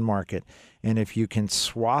the bond market. And if you can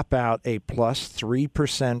swap out a plus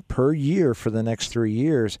 3% per year for the next 3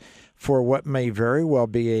 years for what may very well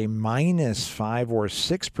be a minus 5 or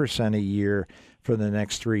 6% a year for the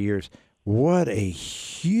next 3 years, what a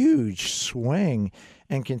huge swing.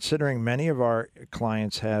 And considering many of our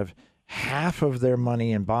clients have half of their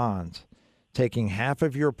money in bonds, taking half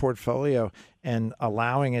of your portfolio and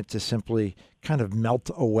allowing it to simply kind of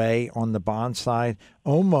melt away on the bond side,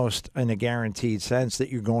 almost in a guaranteed sense that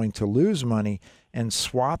you're going to lose money, and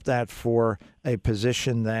swap that for a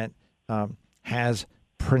position that has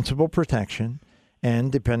principal protection,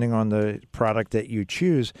 and depending on the product that you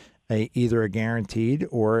choose, either a guaranteed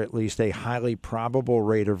or at least a highly probable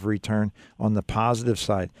rate of return on the positive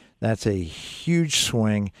side. That's a huge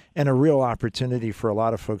swing and a real opportunity for a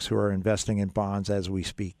lot of folks who are investing in bonds as we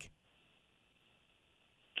speak.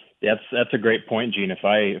 That's a great point, Gene. If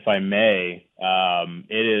I may,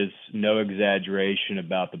 it is no exaggeration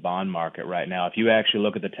about the bond market right now. If you actually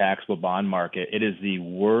look at the taxable bond market, it is the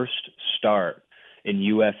worst start in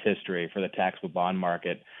U.S. history for the taxable bond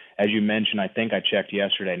market. As you mentioned, I think I checked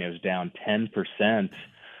yesterday and it was down 10%.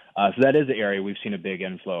 So that is the area we've seen a big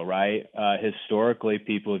inflow, right? Historically,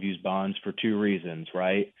 people have used bonds for two reasons,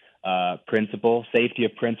 right? Principal, safety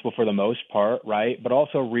of principal for the most part, right? But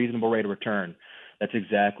also reasonable rate of return. That's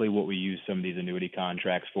exactly what we use some of these annuity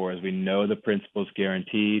contracts for, is we know the principal is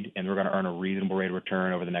guaranteed and we're going to earn a reasonable rate of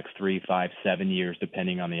return over the next 3, 5, 7 years,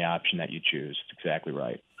 depending on the option that you choose. That's exactly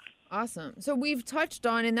right. Awesome. So we've touched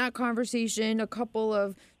on in that conversation a couple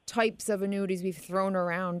of types of annuities. We've thrown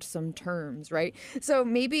around some terms, right? So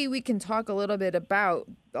maybe we can talk a little bit about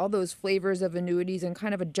all those flavors of annuities and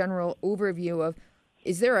kind of a general overview of,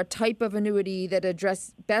 is there a type of annuity that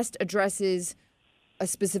best addresses a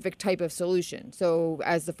specific type of solution? So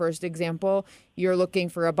as the first example, you're looking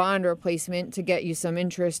for a bond replacement to get you some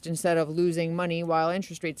interest instead of losing money while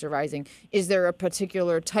interest rates are rising. Is there a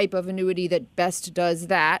particular type of annuity that best does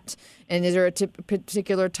that? And is there a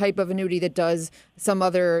particular type of annuity that does some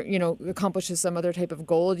other, accomplishes some other type of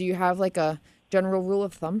goal? Do you have like a general rule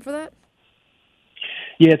of thumb for that?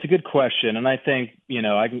 Yeah, it's a good question. And I think,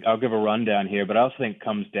 I'll give a rundown here, but I also think it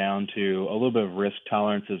comes down to a little bit of risk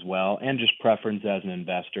tolerance as well, and just preference as an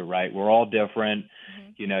investor, right? We're all different.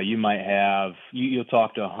 Mm-hmm. You might have, you'll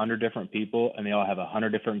talk to 100 different people and they all have 100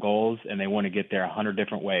 different goals and they want to get there 100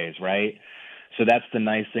 different ways, right? So that's the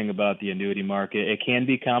nice thing about the annuity market. It can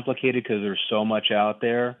be complicated because there's so much out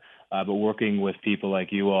there. But working with people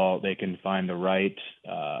like you all, they can find the right,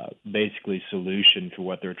 basically, solution for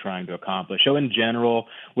what they're trying to accomplish. So in general,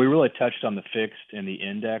 we really touched on the fixed and the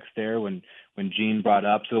index there when Gene brought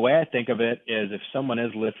up. So the way I think of it is, if someone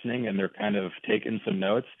is listening and they're kind of taking some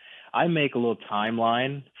notes, I make a little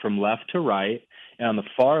timeline from left to right. And on the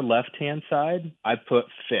far left-hand side, I put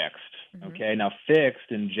fixed. Mm-hmm. Okay, now fixed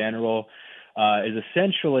in general is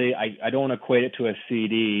essentially, I don't want to equate it to a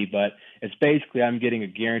CD, but it's basically I'm getting a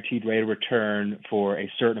guaranteed rate of return for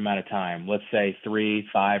a certain amount of time. Let's say 3,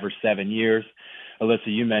 5, or 7 years. Alyssa,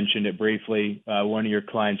 you mentioned it briefly. One of your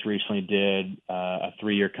clients recently did a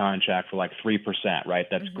 3-year contract for like 3%, right?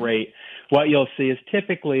 That's mm-hmm. great. What you'll see is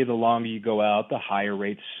typically the longer you go out, the higher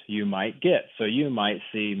rates you might get. So you might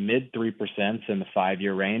see mid 3% in the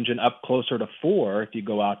 5-year range and up closer to 4 if you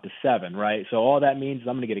go out to 7, right? So all that means is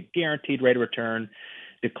I'm going to get a guaranteed rate of return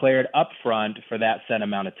declared upfront for that set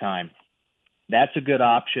amount of time. That's a good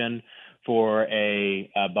option for a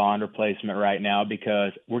bond replacement right now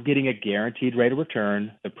because we're getting a guaranteed rate of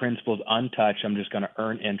return. The principal's untouched. I'm just going to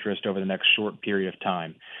earn interest over the next short period of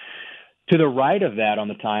time. To the right of that on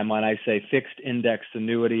the timeline, I say fixed index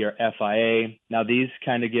annuity or FIA. Now these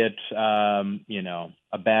kind of get,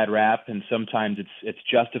 a bad rap, and sometimes it's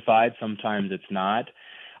justified, sometimes it's not.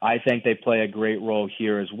 I think they play a great role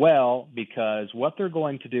here as well because what they're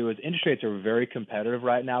going to do is interest rates are very competitive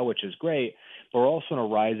right now, which is great. But we're also in a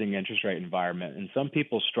rising interest rate environment, and some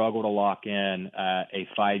people struggle to lock in a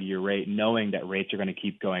 5-year rate knowing that rates are going to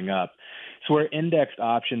keep going up. So where indexed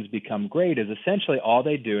options become great is essentially all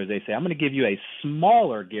they do is they say, I'm going to give you a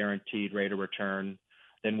smaller guaranteed rate of return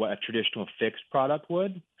than what a traditional fixed product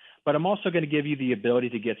would, but I'm also going to give you the ability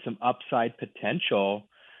to get some upside potential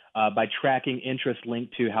by tracking interest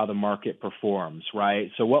linked to how the market performs, right?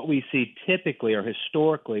 So what we see typically or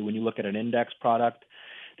historically when you look at an index product,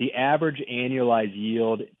 the average annualized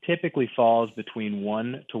yield typically falls between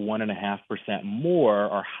 1 to 1.5% more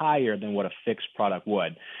or higher than what a fixed product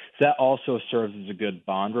would. So that also serves as a good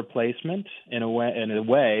bond replacement in a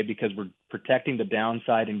way because we're protecting the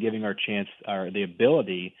downside and giving our chance or the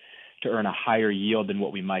ability to earn a higher yield than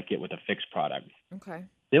what we might get with a fixed product. Okay.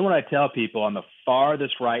 Then when I tell people on the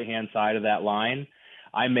farthest right-hand side of that line,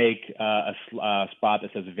 I make a spot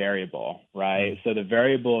that says variable, right? So the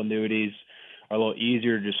variable annuities are a little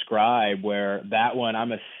easier to describe, where that one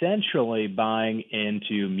I'm essentially buying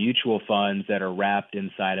into mutual funds that are wrapped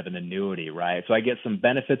inside of an annuity, right? So I get some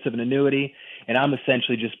benefits of an annuity, and I'm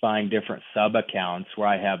essentially just buying different sub-accounts where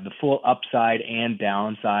I have the full upside and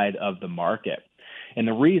downside of the market. And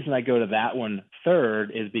the reason I go to that one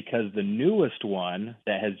third is because the newest one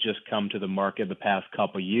that has just come to the market the past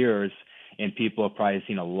couple years, and people have probably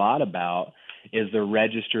seen a lot about, is the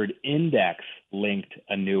registered index-linked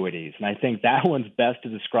annuities. And I think that one's best to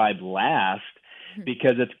describe last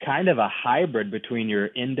because it's kind of a hybrid between your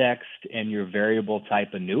indexed and your variable type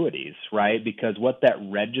annuities, right? Because what that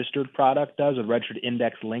registered product does, or registered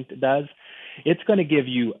index-linked does, it's going to give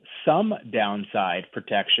you some downside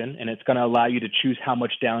protection, and it's going to allow you to choose how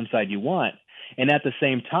much downside you want. And at the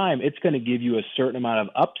same time, it's going to give you a certain amount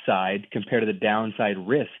of upside compared to the downside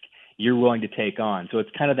risk you're willing to take on. So it's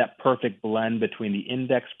kind of that perfect blend between the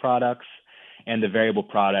index products and the variable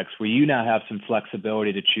products, where you now have some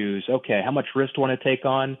flexibility to choose, okay, how much risk do I want to take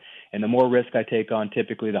on? And the more risk I take on,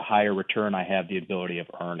 typically the higher return I have the ability of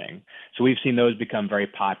earning. So we've seen those become very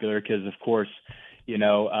popular because, of course,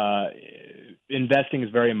 investing is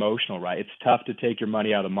very emotional, right? It's tough to take your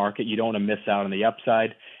money out of the market. You don't want to miss out on the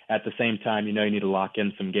upside. At the same time, you need to lock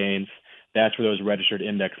in some gains. That's where those registered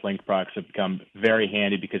index-linked products have become very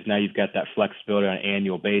handy, because now you've got that flexibility on an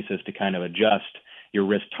annual basis to kind of adjust your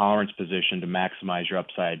risk tolerance position to maximize your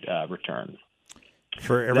upside return.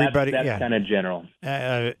 For everybody, that's kind of general.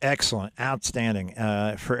 Excellent, outstanding.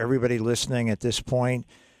 For everybody listening at this point,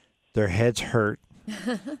 their heads hurt.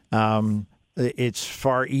 It's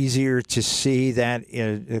far easier to see that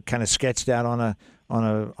kind of sketched out on a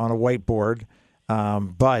whiteboard,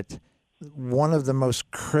 but one of the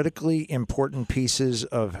most critically important pieces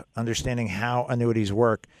of understanding how annuities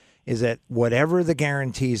work is that whatever the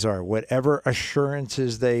guarantees are, whatever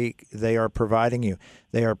assurances they are providing you,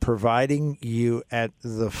 they are providing you at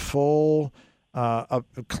the full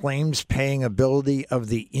claims paying ability of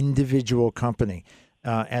the individual company.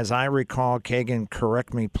 As I recall, Kagan,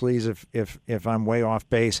 correct me please if I'm way off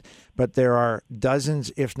base, but there are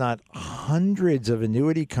dozens, if not hundreds, of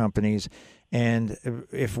annuity companies. And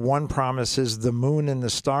if one promises the moon and the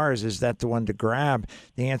stars, is that the one to grab?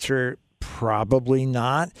 The answer, probably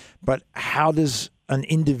not. But how does an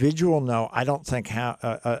individual know? I don't think how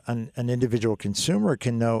an individual consumer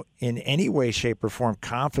can know in any way, shape, or form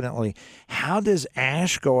confidently. How does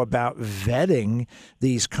ASH go about vetting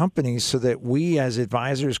these companies so that we as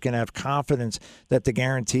advisors can have confidence that the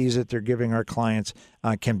guarantees that they're giving our clients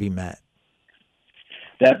can be met?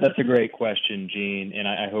 That's a great question, Gene, and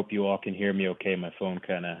I hope you all can hear me okay. My phone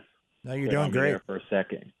kind of no, you're doing great there for a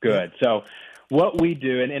second. Good. So what we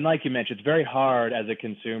do, and like you mentioned, it's very hard as a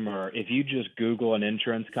consumer. If you just Google an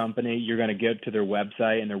insurance company, you're going to get to their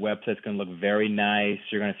website, and their website's going to look very nice.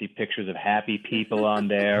 You're going to see pictures of happy people on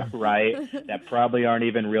there, right, that probably aren't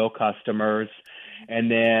even real customers.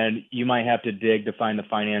 And then you might have to dig to find the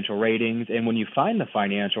financial ratings. And when you find the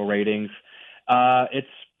financial ratings, it's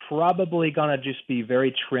probably going to just be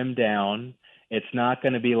very trimmed down. It's not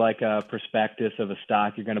going to be like a prospectus of a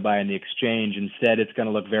stock you're going to buy in the exchange. Instead, it's going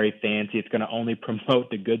to look very fancy. It's going to only promote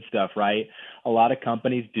the good stuff, right? A lot of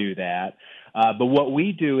companies do that. But what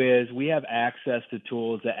we do is we have access to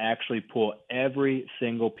tools that actually pull every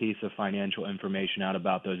single piece of financial information out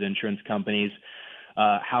about those insurance companies,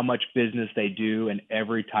 how much business they do, and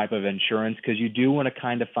every type of insurance, because you do want to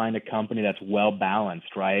kind of find a company that's well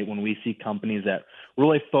balanced, right? When we see companies that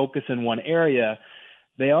really focus in one area,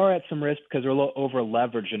 they are at some risk because they're a little over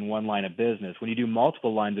leveraged in one line of business. When you do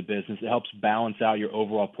multiple lines of business, it helps balance out your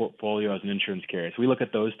overall portfolio as an insurance carrier. So we look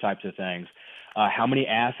at those types of things. How many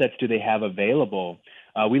assets do they have available?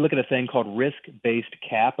 We look at a thing called risk-based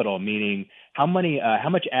capital, meaning how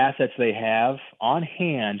much assets they have on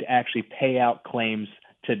hand to actually pay out claims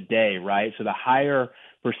today, right? So the higher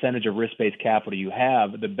percentage of risk-based capital you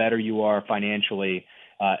have, the better you are financially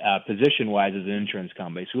position-wise as an insurance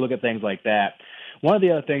company. So we look at things like that. One of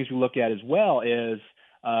the other things we look at as well is,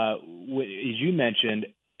 as you mentioned,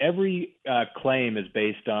 every claim is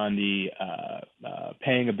based on the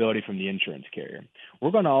paying ability from the insurance carrier.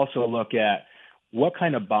 We're going to also look at what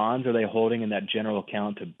kind of bonds are they holding in that general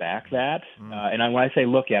account to back that. And when I say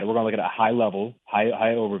look at it, we're going to look at a high level,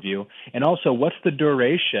 high overview. And also, what's the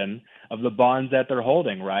duration of the bonds that they're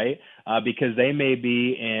holding, right? Because they may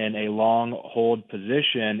be in a long hold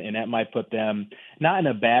position, and that might put them not in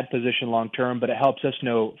a bad position long term, but it helps us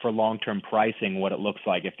know for long term pricing what it looks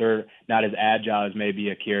like. If they're not as agile as maybe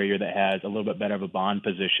a carrier that has a little bit better of a bond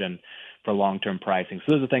position for long term pricing.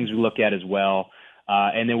 So those are things we look at as well.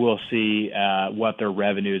 and then we'll see what their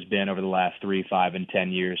revenue has been over the last 3, 5, and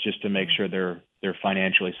 10 years, just to make sure they're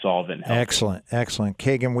financially solvent. And healthy. Excellent.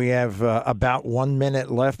 Kagan, we have about 1 minute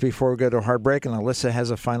left before we go to hard break, and Alyssa has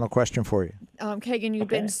a final question for you. Kagan, you've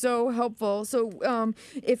been so helpful. So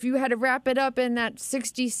if you had to wrap it up in that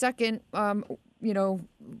 60-second,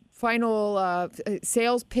 final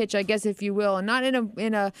sales pitch, I guess, if you will, and not in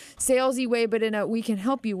a salesy way, but in a we can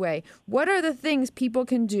help you way. What are the things people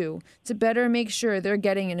can do to better make sure they're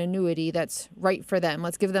getting an annuity that's right for them?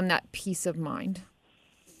 Let's give them that peace of mind.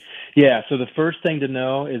 Yeah, so the first thing to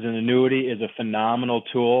know is an annuity is a phenomenal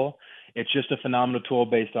tool. It's just a phenomenal tool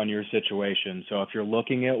based on your situation. So if you're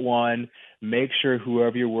looking at one, make sure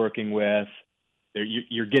whoever you're working with,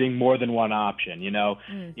 you're getting more than one option.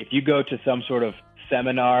 If you go to some sort of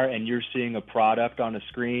seminar and you're seeing a product on a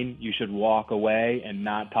screen, you should walk away and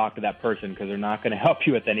not talk to that person because they're not going to help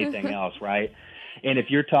you with anything else, right? And if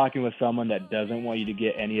you're talking with someone that doesn't want you to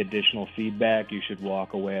get any additional feedback, you should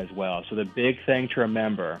walk away as well. So the big thing to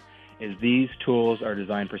remember is these tools are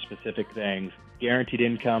designed for specific things: guaranteed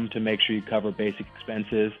income to make sure you cover basic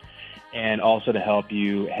expenses, and also to help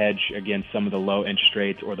you hedge against some of the low interest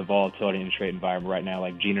rates or the volatility interest rate environment right now,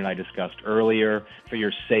 like Gene and I discussed earlier, for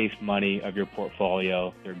your safe money of your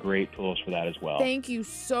portfolio. They're great tools for that as well. Thank you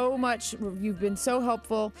so much. You've been so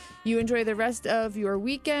helpful. You enjoy the rest of your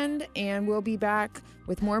weekend, and we'll be back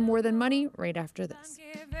with more Than Money right after this.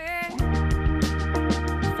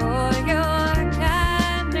 For your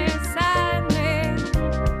kindness, I made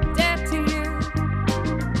debt to you,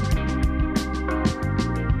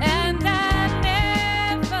 and I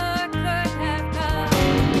never could have come.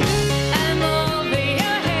 I'm over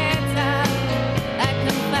your head out. I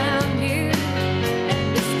confound you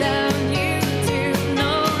and astound you to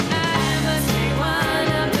know I must be one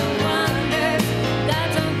of the wonders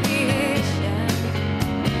God's own creation.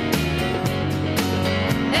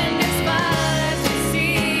 And as far as you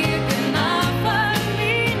see, you can offer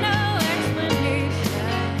me no explanation.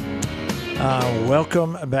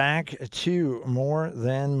 Welcome back to More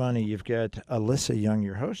Than Money. You've got Alyssa Young,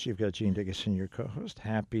 your host. You've got Gene Dickinson, your co-host.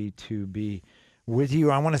 Happy to be with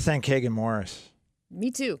you. I want to thank Kagan Morris.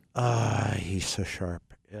 Me too. He's so sharp.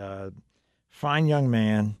 Fine young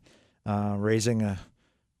man, raising a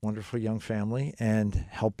wonderful young family and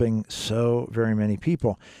helping so very many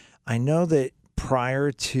people. I know that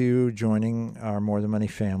prior to joining our More Than Money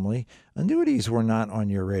family, annuities were not on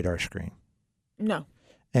your radar screen. No.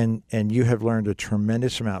 And you have learned a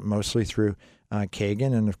tremendous amount, mostly through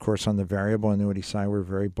Kagan. And, of course, on the variable annuity side, we're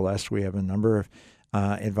very blessed. We have a number of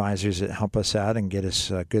advisors that help us out and get us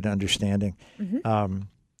good understanding. Mm-hmm.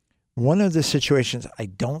 One of the situations I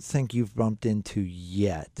don't think you've bumped into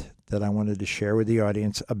yet that I wanted to share with the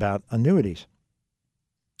audience about annuities.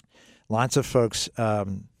 Lots of folks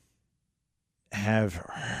have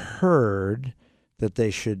heard that they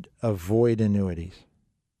should avoid annuities.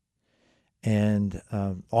 And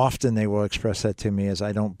often they will express that to me as,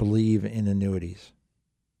 I don't believe in annuities.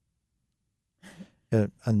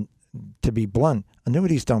 And to be blunt,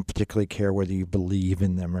 annuities don't particularly care whether you believe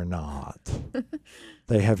in them or not.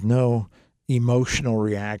 They have no emotional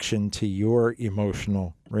reaction to your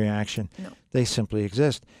emotional reaction. No. They simply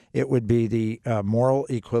exist. It would be the moral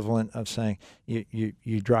equivalent of saying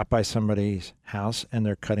you drop by somebody's house and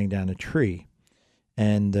they're cutting down a tree,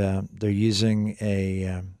 and they're using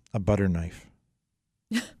a butter knife.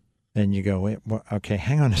 And you go, wait, okay,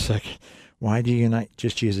 hang on a second. Why do you not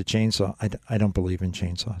just use a chainsaw? I don't believe in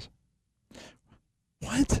chainsaws.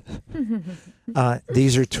 What?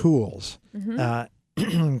 These are tools.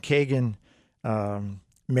 Mm-hmm. Kagan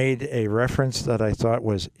made a reference that I thought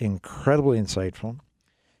was incredibly insightful.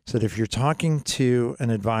 Said if you're talking to an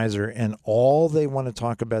advisor and all they want to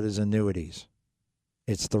talk about is annuities,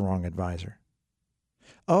 it's the wrong advisor.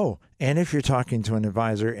 Oh, and if you're talking to an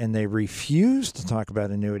advisor and they refuse to talk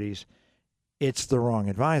about annuities, it's the wrong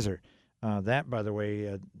advisor. That, by the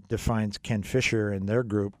way, defines Ken Fisher and their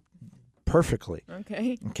group perfectly.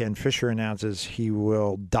 Okay. Ken Fisher announces he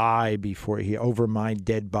will die over my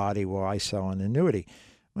dead body will I sell an annuity.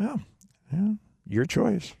 Well, yeah, your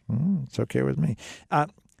choice. It's okay with me.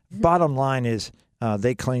 Bottom line is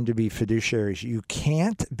they claim to be fiduciaries. You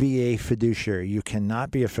can't be a fiduciary. You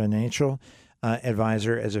cannot be a financial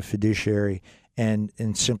advisor as a fiduciary and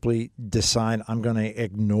simply decide I'm going to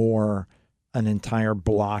ignore an entire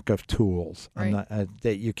block of tools. Right. I'm not,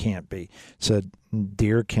 that you can't be. So,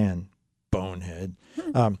 dear Ken, bonehead.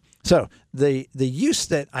 So the use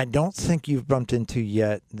that I don't think you've bumped into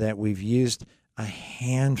yet that we've used a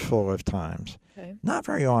handful of times, Okay. not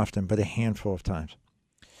very often, but a handful of times,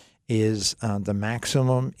 is the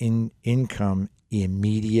maximum income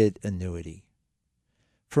immediate annuity.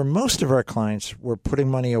 For most of our clients, we're putting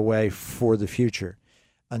money away for the future.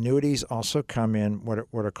 Annuities also come in what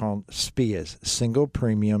are called SPIAs, single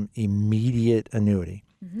premium immediate annuity.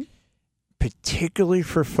 Particularly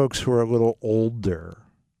for folks who are a little older,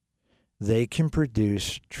 they can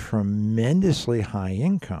produce tremendously high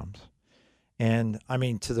incomes. And I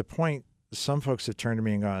mean, to the point, some folks have turned to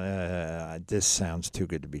me and gone, this sounds too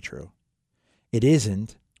good to be true. It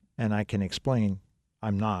isn't, and I can explain.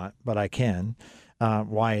 I'm not, but I can,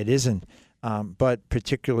 why it isn't. But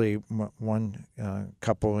particularly one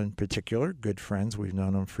couple in particular, good friends, we've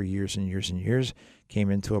known them for years and years and years, came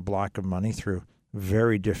into a block of money through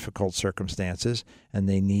very difficult circumstances, and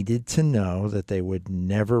they needed to know that they would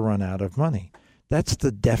never run out of money. That's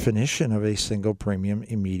the definition of a single premium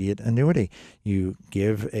immediate annuity. You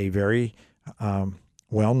give a very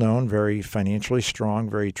well-known, very financially strong,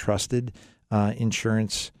 very trusted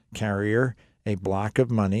insurance carrier a block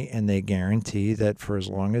of money, and they guarantee that for as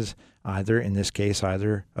long as in this case,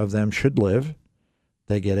 either of them should live,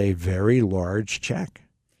 they get a very large check.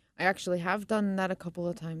 I actually have done that a couple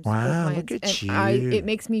of times. Wow, with look clients, at and you. It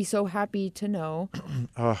makes me so happy to know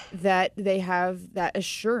that they have that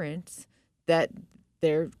assurance that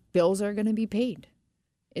their bills are going to be paid.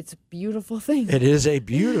 It's a beautiful thing. It is a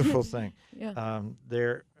beautiful thing. Yeah.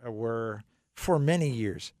 There were, for many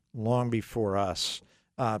years, long before us,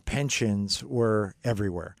 pensions were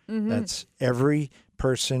everywhere. That's every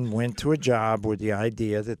person went to a job with the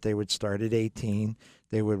idea that they would start at 18,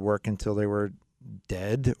 they would work until they were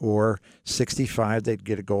dead, or 65, they'd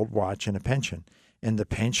get a gold watch and a pension. And the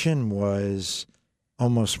pension was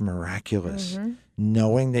almost miraculous,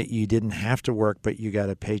 knowing that you didn't have to work, but you got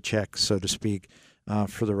a paycheck, so to speak,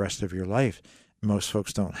 for the rest of your life. Most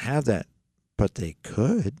folks don't have that, but they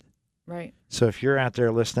could. Right. So if you're out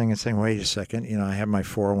there listening and saying, wait a second, I have my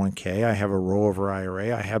 401k, I have a rollover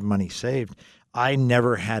IRA, I have money saved, I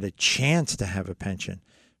never had a chance to have a pension.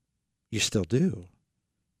 You still do.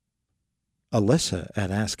 Alyssa at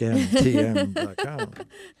AskMTM.com.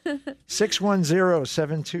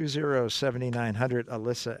 610-720-7900.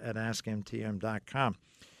 Alyssa at AskMTM.com.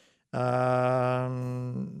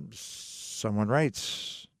 Someone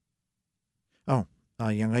writes, a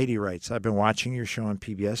young lady writes, I've been watching your show on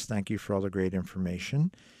PBS. Thank you for all the great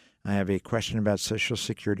information. I have a question about Social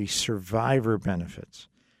Security survivor benefits.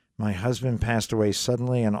 My husband passed away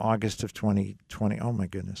suddenly in August of 2020. Oh, my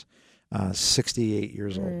goodness. 68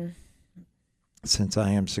 years old. Since I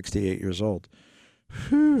am 68 years old.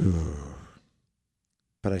 Whew.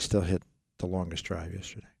 But I still hit the longest drive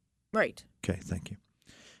yesterday. Right. Okay, thank you.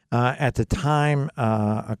 At the time,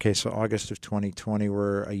 so August of 2020,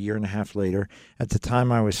 we're a year and a half later. At the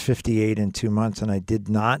time, I was 58 and 2 months, and I did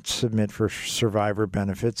not submit for survivor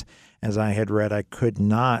benefits. As I had read, I could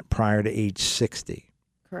not prior to age 60.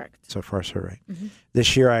 Correct. So far, so right.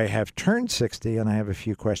 This year, I have turned 60, and I have a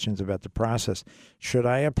few questions about the process. Should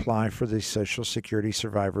I apply for the Social Security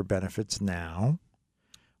survivor benefits now?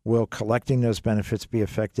 Will collecting those benefits be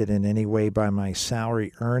affected in any way by my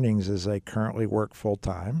salary earnings as I currently work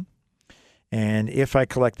full-time? And if I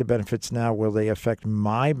collect the benefits now, will they affect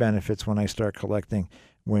my benefits when I start collecting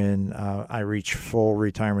when I reach full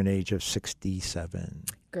retirement age of 67?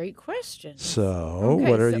 Great question. So Okay,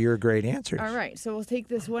 what are so- your great answers? All right, so we'll take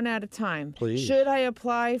this one at a time. Please. Should I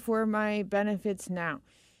apply for my benefits now?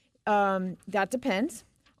 That depends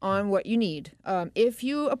on what you need. If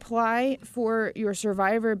you apply for your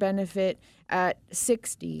survivor benefit at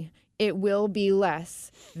 60, it will be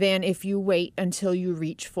less than if you wait until you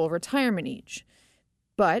reach full retirement age.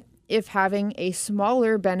 But if having a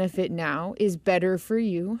smaller benefit now is better for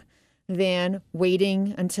you than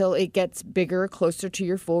waiting until it gets bigger, closer to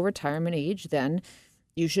your full retirement age, then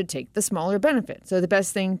you should take the smaller benefit. So the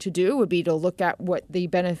best thing to do would be to look at what the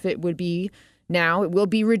benefit would be now. It will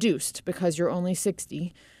be reduced because you're only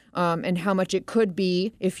 60, and how much it could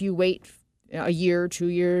be if you wait a year, 2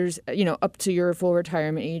 years, up to your full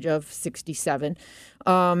retirement age of 67.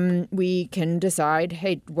 We can decide,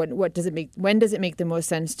 hey, when does it make the most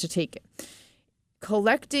sense to take it?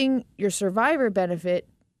 Collecting your survivor benefit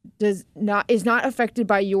is not affected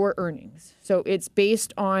by your earnings. So it's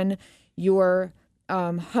based on your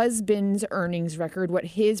husband's earnings record, what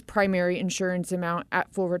his primary insurance amount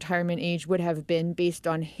at full retirement age would have been based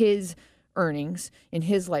on his earnings in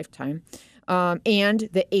his lifetime, and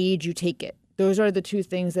the age you take it. Those are the two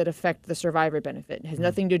things that affect the survivor benefit. It has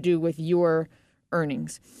nothing to do with your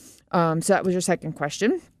earnings. So that was your second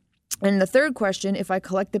question. And the third question, if I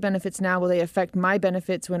collect the benefits now, will they affect my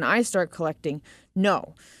benefits when I start collecting?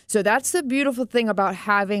 No. So that's the beautiful thing about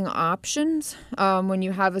having options when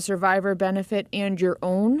you have a survivor benefit and your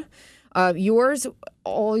own.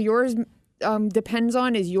 All yours depends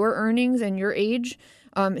on is your earnings and your age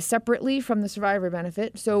separately from the survivor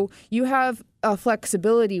benefit. So you have a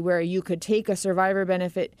flexibility where you could take a survivor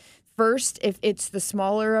benefit first if it's the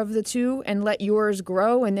smaller of the two and let yours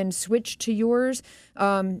grow and then switch to yours.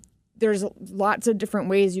 There's lots of different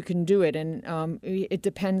ways you can do it, and it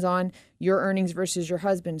depends on your earnings versus your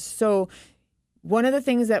husband's. So one of the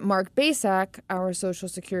things that Mark Basak, our Social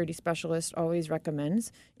Security specialist, always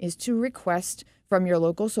recommends is to request from your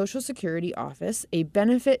local Social Security office a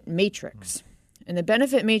benefit matrix. And the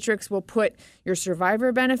benefit matrix will put your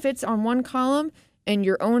survivor benefits on one column and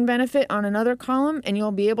your own benefit on another column, and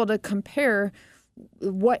you'll be able to compare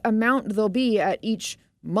what amount they'll be at each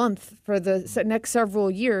month for the next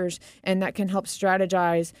several years, and that can help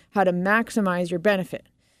strategize how to maximize your benefit.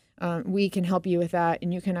 We can help you with that,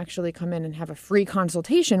 and you can actually come in and have a free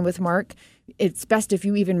consultation with Mark. It's best if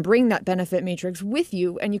you even bring that benefit matrix with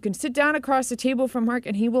you, and you can sit down across the table from Mark,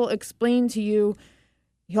 and he will explain to you.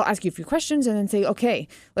 He'll ask you a few questions and then say, okay,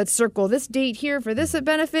 let's circle this date here for this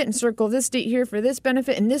benefit and circle this date here for this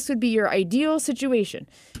benefit, and this would be your ideal situation.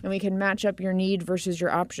 And we can match up your need versus your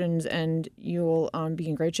options, and you'll be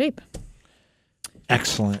in great shape.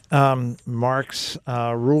 Excellent. Mark's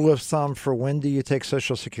rule of thumb for when do you take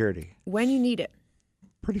Social Security? When you need it.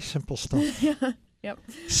 Pretty simple stuff. Yep.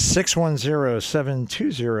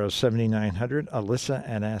 610-720-7900. Alyssa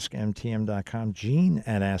at AskMTM.com. Gene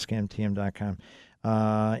at AskMTM.com.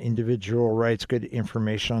 Individual writes good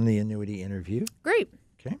information on the annuity interview. Great.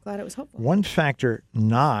 Okay. Glad it was helpful. One factor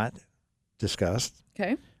not discussed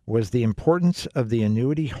Okay. was the importance of the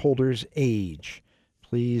annuity holder's age.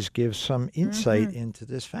 Please give some insight into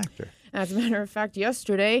this factor. As a matter of fact,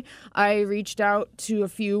 yesterday I reached out to a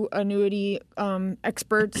few annuity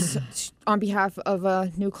experts on behalf of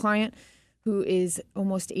a new client who is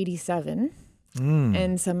almost 87.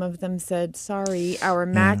 And some of them said, sorry, our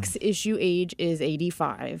max issue age is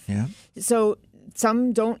 85. Yeah. So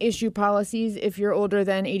some don't issue policies if you're older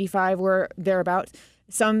than 85 or thereabouts.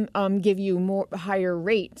 Some give you higher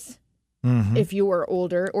rates if you are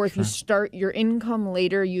older, or if you start your income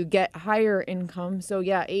later, you get higher income. So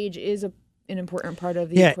yeah, age is an important part of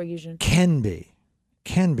the equation. Can be.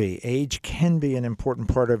 Age can be an important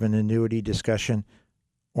part of an annuity discussion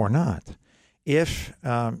or not. If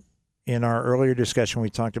in our earlier discussion,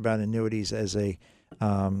 we talked about annuities as a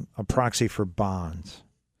proxy for bonds.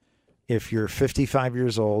 If you're 55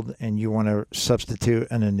 years old and you want to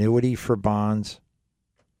substitute an annuity for bonds,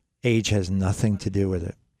 age has nothing to do with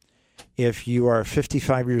it. If you are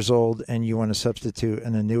 55 years old and you want to substitute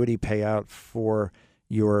an annuity payout for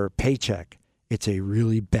your paycheck, it's a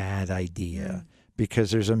really bad idea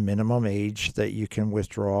because there's a minimum age that you can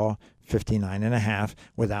withdraw, 59 and a half,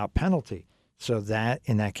 without penalty. So that,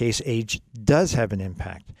 in that case, age does have an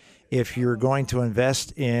impact. If you're going to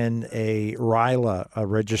invest in a RILA, a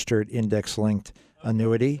registered index-linked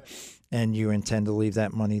annuity, and you intend to leave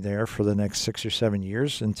that money there for the next 6 or 7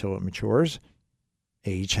 years until it matures,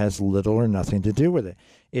 age has little or nothing to do with it.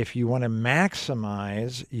 If you want to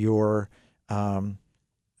maximize your,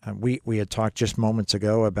 we had talked just moments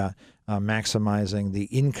ago about maximizing the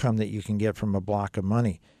income that you can get from a block of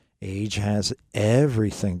money. Age has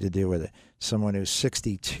everything to do with it. Someone who's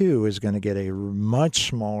 62 is going to get a much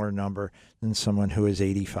smaller number than someone who is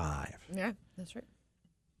 85. Yeah, that's right.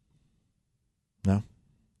 No?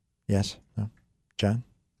 Yes? No? John?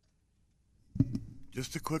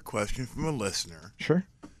 Just a quick question from a listener. Sure.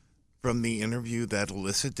 From the interview that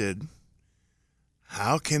Alyssa did,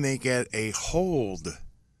 how can they get a hold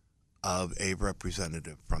of a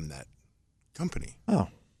representative from that company? Oh,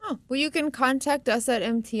 well, you can contact us at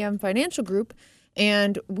MTM Financial Group,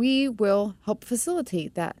 and we will help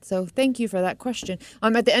facilitate that. So thank you for that question.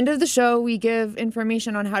 At the end of the show, we give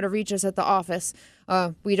information on how to reach us at the office.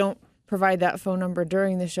 We don't provide that phone number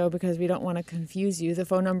during the show because we don't want to confuse you. The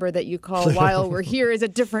phone number that you call while we're here is a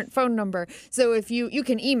different phone number. So if you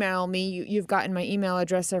can email me, you've gotten my email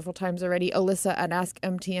address several times already, Alyssa at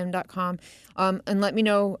AskMTM.com, and let me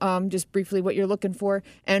know just briefly what you're looking for,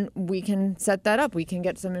 and we can set that up. We can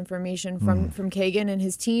get some information from Kagan and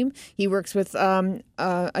his team. He works with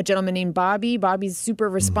a gentleman named Bobby. Bobby's super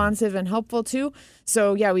responsive and helpful too.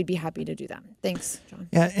 So yeah, we'd be happy to do that. Thanks, John.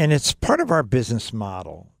 Yeah, and it's part of our business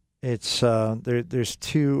model. It's there's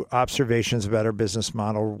two observations about our business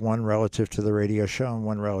model, one relative to the radio show and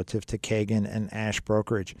one relative to Kagan and Ash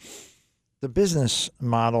Brokerage. The business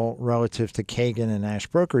model relative to Kagan and Ash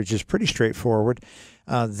Brokerage is pretty straightforward.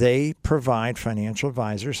 They provide financial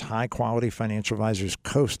advisors, high-quality financial advisors,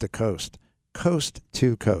 coast to coast,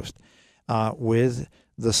 with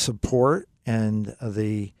the support and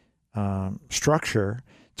the structure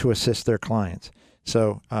to assist their clients.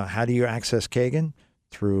 So how do you access Kagan?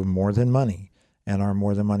 Through More Than Money and our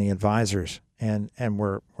More Than Money advisors. And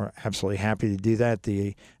we're absolutely happy to do that.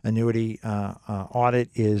 The annuity audit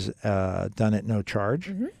is done at no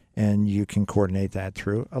charge, and you can coordinate that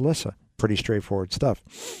through Alyssa. Pretty straightforward stuff.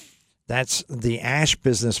 That's the ASH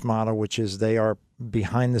business model, which is they are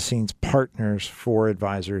behind-the-scenes partners for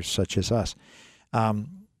advisors such as us.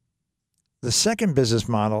 The second business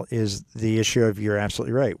model is the issue of, you're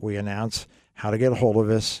absolutely right. We announce how to get a hold of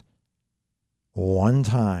us one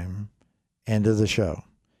time, end of the show.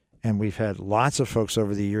 And we've had lots of folks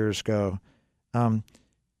over the years go,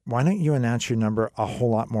 why don't you announce your number a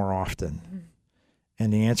whole lot more often?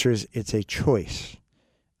 And the answer is, it's a choice.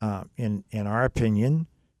 In our opinion,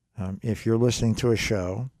 if you're listening to a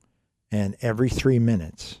show and every 3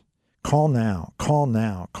 minutes, call now, call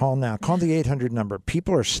the 800 number.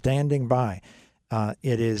 People are standing by.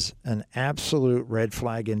 It is an absolute red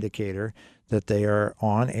flag indicator that they are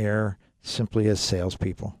on air simply as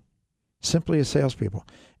salespeople.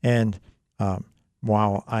 And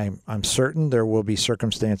while I'm certain there will be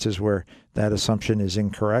circumstances where that assumption is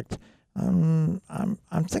incorrect, I'm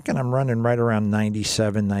thinking I'm running right around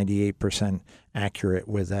 97, 98% accurate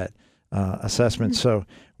with that assessment. So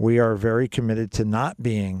we are very committed to not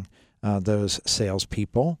being those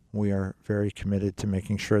salespeople. We are very committed to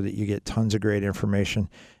making sure that you get tons of great information,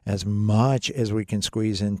 as much as we can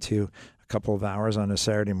squeeze into a couple of hours on a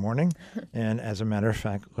Saturday morning. And as a matter of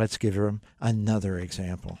fact, let's give them another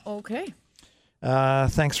example. Okay.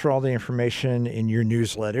 Thanks for all the information in your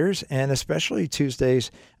newsletters, and especially Tuesday's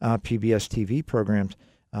PBS TV programs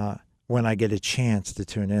when I get a chance to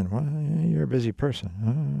tune in. Well, you're a busy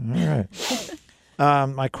person. All right.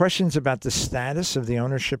 My question's about the status of the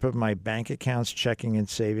ownership of my bank accounts, checking, and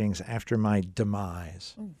savings after my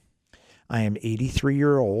demise. I am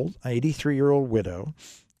 83-year-old widow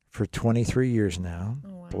for 23 years now. Oh,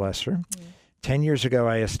 wow. Bless her. 10 years ago,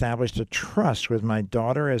 I established a trust with my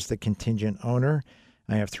daughter as the contingent owner.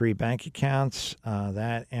 I have 3 bank accounts,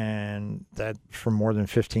 that for more than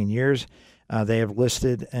 15 years. They have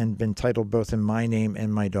listed and been titled both in my name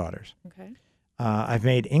and my daughter's. Okay. I've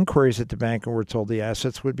made inquiries at the bank and we're told the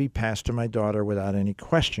assets would be passed to my daughter without any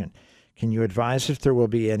question. Can you advise if there will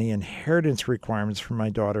be any inheritance requirements for my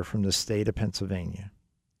daughter from the state of Pennsylvania?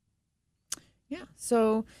 Yeah.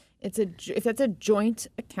 So if that's a joint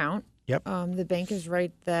account, Yep. the bank is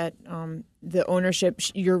right that the ownership,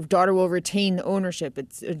 your daughter will retain the ownership.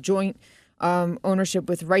 It's a joint ownership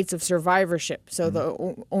with rights of survivorship. So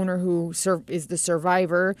the owner who is the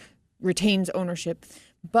survivor retains ownership,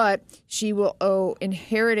 but she will owe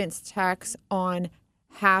inheritance tax on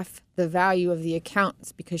half the value of the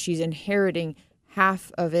accounts because she's inheriting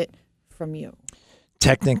half of it from you.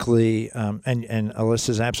 Technically, and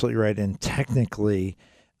Alyssa's absolutely right, and technically,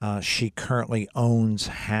 she currently owns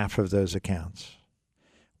half of those accounts.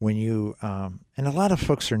 When you, and a lot of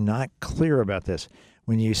folks are not clear about this,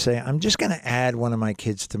 when you say, I'm just going to add one of my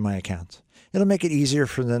kids to my accounts, it'll make it easier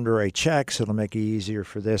for them to write checks. It'll make it easier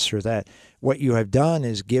for this or that. What you have done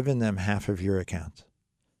is given them half of your account.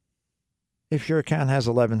 If your account has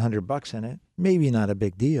 $1,100 in it, maybe not a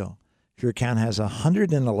big deal. If your account has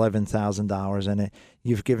 $111,000 in it,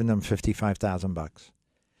 you've given them $55,000.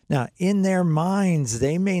 Now, in their minds,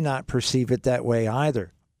 they may not perceive it that way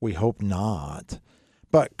either. We hope not.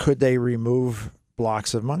 But could they remove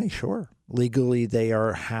blocks of money? Sure. Legally, they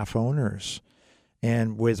are half owners.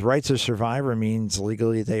 And with rights of survivor means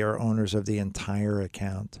legally they are owners of the entire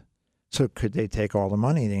account. So could they take all the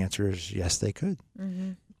money? The answer is yes, they could.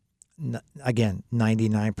 Again,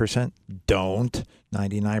 99% don't.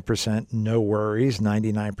 99% no worries.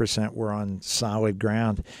 99% we're on solid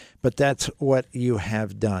ground. But that's what you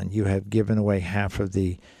have done. You have given away half of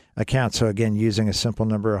the account. So again, using a simple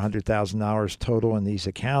number, $100,000 total in these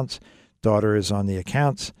accounts. Daughter is on the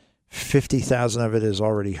accounts. $50,000 of it is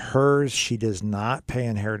already hers. She does not pay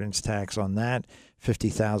inheritance tax on that.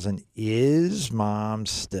 $50,000 is mom's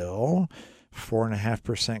still.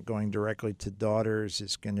 4.5% going directly to daughters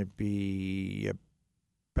is going to be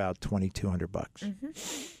about $2,200.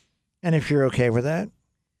 And if you're okay with that,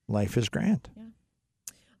 life is grand.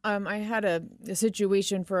 I had a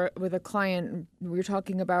situation with a client we were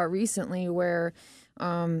talking about recently where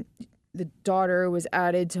the daughter was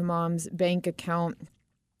added to mom's bank account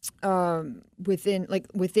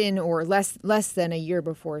within or less than a year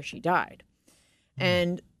before she died.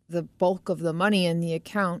 And the bulk of the money in the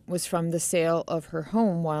account was from the sale of her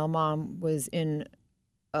home while mom was in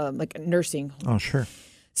a nursing home. Oh, sure.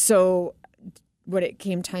 So when it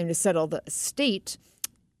came time to settle the estate,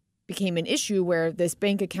 became an issue where this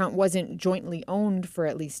bank account wasn't jointly owned for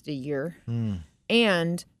at least a year.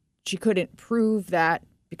 And she couldn't prove that,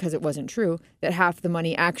 because it wasn't true, that half the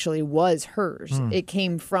money actually was hers. It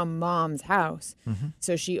came from mom's house.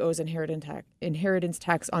 So she owes inheritance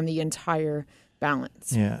tax on the entire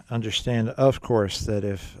balance. Yeah, understand, of course, that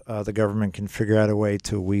if the government can figure out a way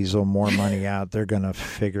to weasel more money out, they're going to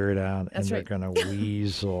figure it out. That's and right. They're going to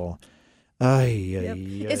weasel.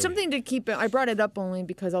 It's something to keep. I brought it up only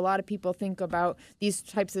because a lot of people think about these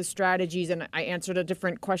types of strategies, and I answered a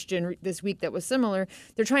different question this week that was similar.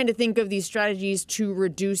 They're trying to think of these strategies to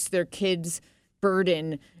reduce their kids'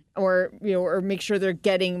 burden, or or make sure they're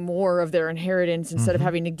getting more of their inheritance instead of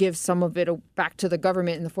having to give some of it back to the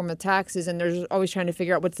government in the form of taxes. And they're always trying to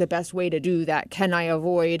figure out what's the best way to do that. Can I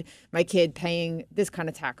avoid my kid paying this kind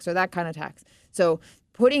of tax or that kind of tax? So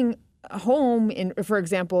putting a home, for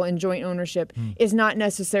example, in joint ownership is not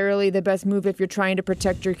necessarily the best move if you're trying to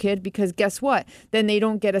protect your kid, because guess what? Then they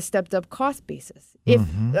don't get a stepped up cost basis. If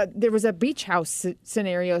there was a beach house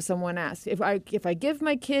scenario, someone asked, if I give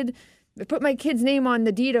my kid, put my kid's name on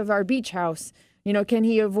the deed of our beach house, can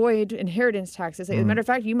he avoid inheritance taxes? As a matter of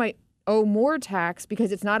fact, you might owe more tax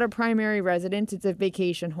because it's not a primary residence, it's a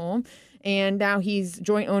vacation home. And now he's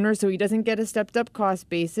joint owner, so he doesn't get a stepped up cost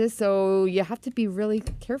basis. So you have to be really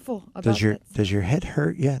careful about Does your head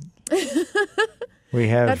hurt yet? We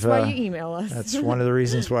have. That's why you email us. That's one of the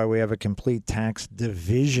reasons why we have a complete tax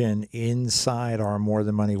division inside our More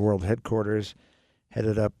Than Money World headquarters,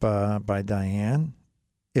 headed up by Diane,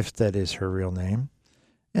 if that is her real name,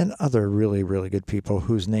 and other really, really good people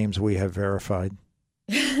whose names we have verified.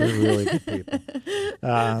 They're really good people.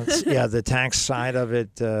 The tax side of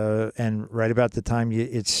it, and right about the time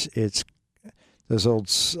it's those old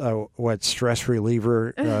stress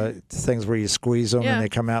reliever things where you squeeze them and they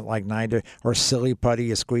come out like 9 or silly putty.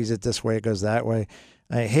 You squeeze it this way, it goes that way.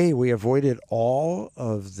 Hey, we avoided all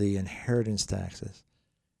of the inheritance taxes,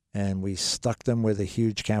 and we stuck them with a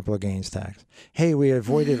huge capital gains tax. Hey, we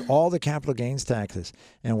avoided all the capital gains taxes,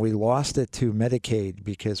 and we lost it to Medicaid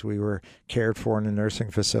because we were cared for in a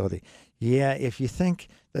nursing facility. Yeah, if you think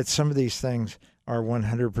that some of these things are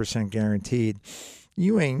 100% guaranteed,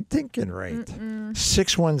 you ain't thinking right.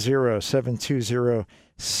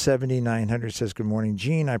 610-720-7900 says, good morning,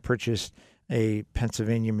 Gene. I purchased a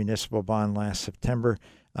Pennsylvania municipal bond last September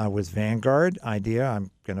with Vanguard. Idea,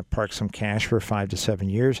 I'm going to park some cash for 5 to 7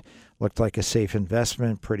 years. Looked like a safe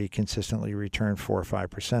investment, pretty consistently returned 4 or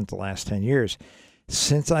 5% the last 10 years.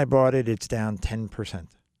 Since I bought it, it's down 10%.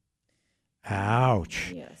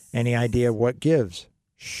 Ouch. Yes. Any idea what gives?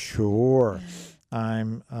 Sure.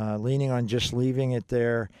 I'm leaning on just leaving it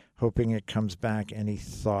there, hoping it comes back. Any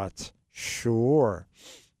thoughts? Sure.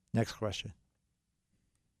 Next question.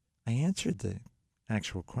 I answered the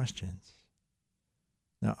actual questions.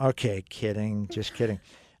 No, okay, kidding. Just kidding.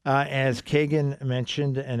 As Kagan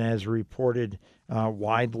mentioned and as reported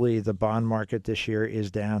widely, the bond market this year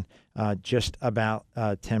is down just about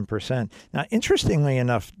 10%. Now, interestingly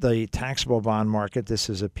enough, the taxable bond market, this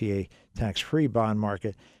is a PA tax-free bond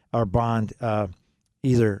market, or bond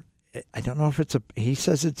either, I don't know if it's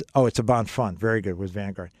it's a bond fund. Very good, with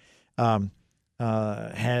Vanguard. Had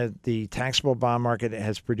the taxable bond market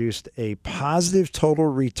has produced a positive total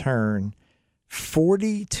return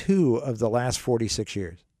 42 of the last 46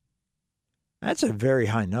 years. That's a very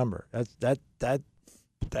high number.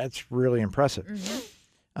 That's really impressive.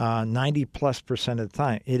 90+% of the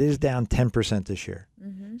time. It is down 10% this year.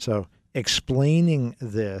 So explaining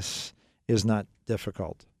this is not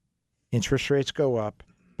difficult. Interest rates go up,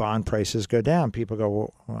 bond prices go down. People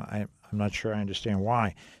go, well, I'm not sure I understand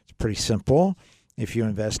why. It's pretty simple. If you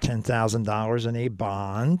invest $10,000 in a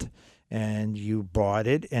bond and you bought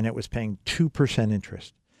it and it was paying 2%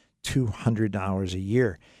 interest, $200 a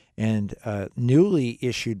year, and newly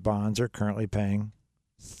issued bonds are currently paying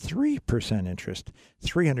 3% interest,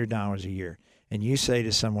 $300 a year. And you say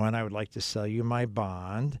to someone, I would like to sell you my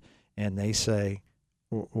bond, and they say,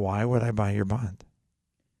 why would I buy your bond?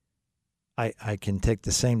 I can take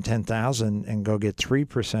the same $10,000 and go get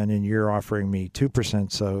 3%, and you're offering me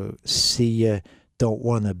 2%. So see ya, don't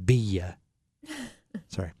want to be ya.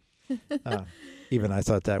 Sorry. Even I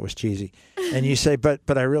thought that was cheesy. And you say, but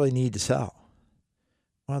I really need to sell.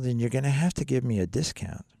 Well, then you're going to have to give me a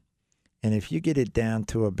discount. And if you get it down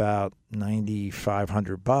to about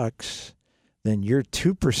 $9,500, then your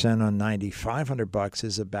 2% on $9,500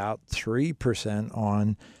 is about 3%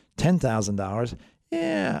 on $10,000.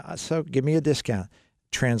 Yeah, so give me a discount.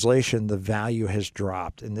 Translation, the value has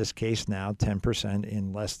dropped. In this case now, 10%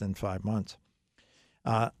 in less than 5 months.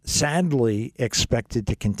 Sadly, expected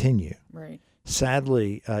to continue. Right.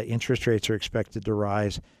 Sadly, interest rates are expected to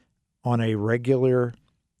rise on a regular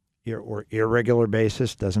or irregular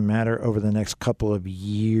basis, doesn't matter, over the next couple of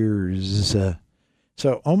years.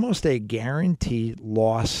 So almost a guaranteed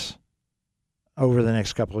loss over the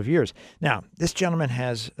next couple of years. Now, this gentleman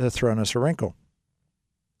has thrown us a wrinkle.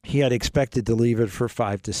 He had expected to leave it for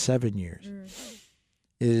 5 to 7 years.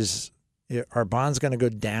 Are bonds going to go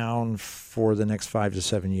down for the next 5 to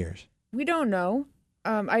 7 years? We don't know.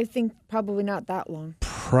 I think probably not that long.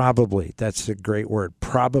 Probably. That's a great word.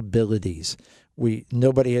 Probabilities.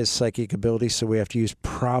 Nobody has psychic ability, so we have to use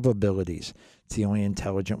probabilities. It's the only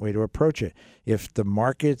intelligent way to approach it. If the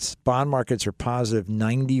bond markets are positive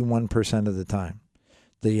 91% of the time,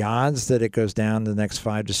 the odds that it goes down the next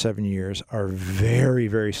 5 to 7 years are very,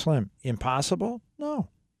 very slim. Impossible? No.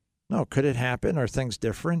 Could it happen? Are things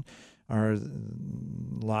different? Are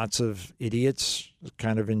lots of idiots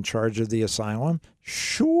kind of in charge of the asylum?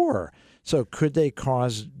 Sure. So could they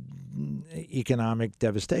cause economic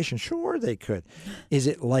devastation? Sure, they could. Is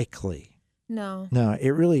it likely? No. No,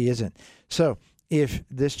 it really isn't. So if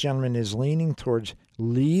this gentleman is leaning towards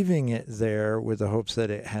leaving it there with the hopes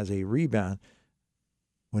that it has a rebound,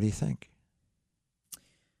 what do you think?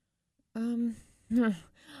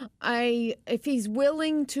 If he's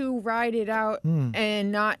willing to ride it out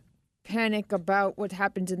and not panic about what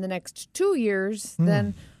happens in the next 2 years,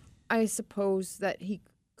 then I suppose that he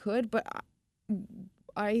could. But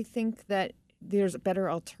I think that there's better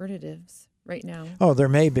alternatives right now. Oh, there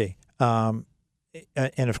may be. And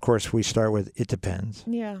of course, we start with it depends.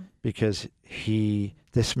 Yeah. Because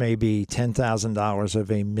this may be $10,000 of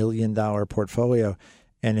 $1 million portfolio,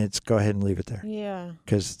 and it's go ahead and leave it there. Yeah.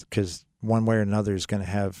 Because one way or another is going to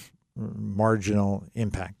have marginal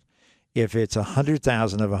impact. If it's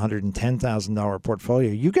 $100,000 of $110,000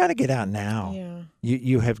 portfolio, you got to get out now. Yeah.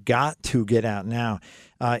 You have got to get out now.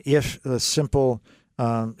 If a simple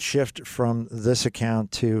shift from this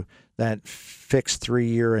account to that fixed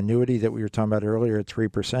 3-year annuity that we were talking about earlier at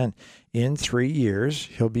 3%, in 3 years,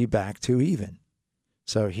 he'll be back to even.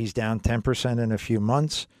 So he's down 10% in a few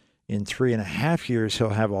months. In 3.5 years, he'll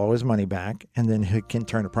have all his money back, and then he can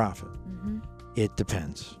turn a profit. It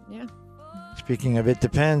depends. Yeah. Speaking of it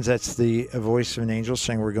depends, that's the voice of an angel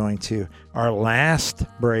saying we're going to our last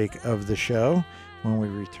break of the show. When we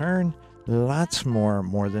return, lots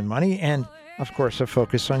more Than Money, and of course a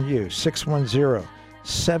focus on you.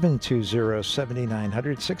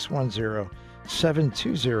 610-720-7900,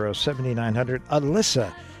 610-720-7900.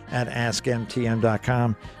 Alyssa at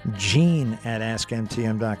AskMTM.com, Gene at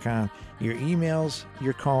AskMTM.com. Your emails,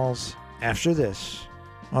 your calls after this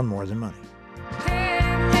on More Than Money.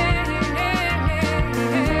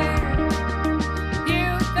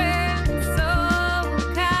 You've been so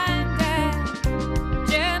kind and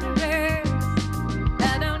generous.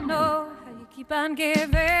 I don't know how you keep on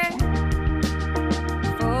giving.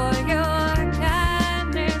 For your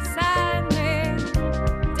kindness, I'm in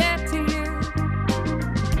debt to you.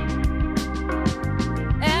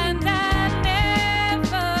 And I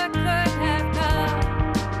never could have come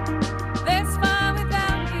this far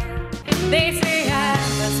without you. They say I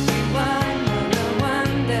must be one of the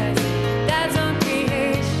wonders God's own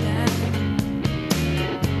creation.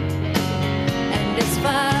 And as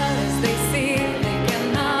far as they see, they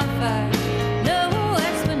can offer no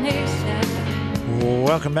explanation.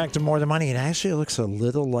 Welcome back to More Than Money. It actually looks a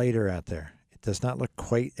little lighter out there. It does not look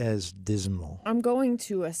quite as dismal. I'm going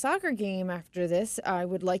to a soccer game after this. I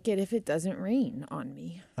would like it if it doesn't rain on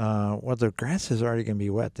me. Well, the grass is already going to be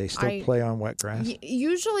wet. They still play on wet grass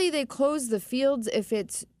Usually they close the fields if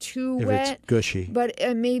it's too if wet. it's gushy. But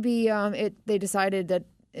maybe they decided that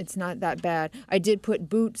it's not that bad. I did put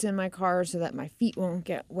boots in my car so that my feet won't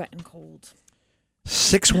get wet and cold.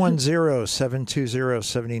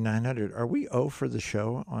 610-720-7900. Are we 0 for the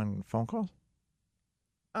show on phone calls?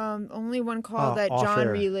 Only one call Oh, that off John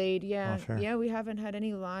air. relayed. Yeah, Off air. yeah, we haven't had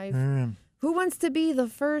any live. Mm. Who wants to be the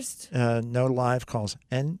first? No live calls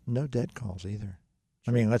and no dead calls either.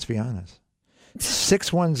 I mean, let's be honest.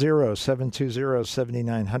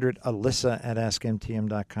 610-720-7900. Alyssa at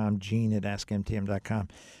AskMTM.com. Gene at AskMTM.com.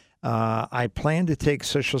 I plan to take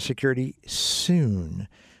Social Security soon.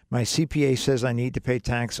 My CPA says I need to pay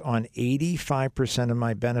tax on 85% of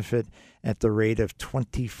my benefit at the rate of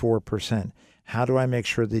 24%. How do I make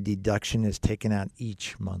sure the deduction is taken out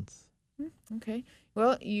each month? Okay.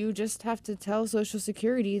 Well, you just have to tell Social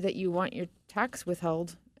Security that you want your tax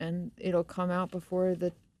withheld, and it'll come out before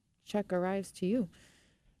the check arrives to you.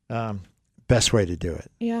 Best way to do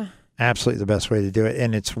it. Yeah. Absolutely the best way to do it.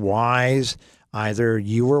 And it's wise. Either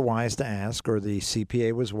you were wise to ask or the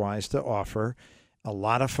CPA was wise to offer. A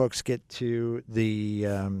lot of folks get to the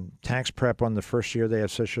tax prep on the first year they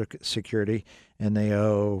have Social Security, and they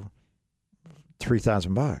owe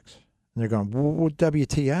 $3,000. And they're going, well,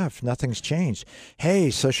 WTF? Nothing's changed.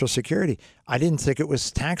 Hey, Social Security. I didn't think it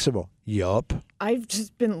was taxable. Yup. I've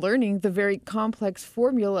just been learning the very complex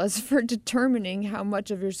formulas for determining how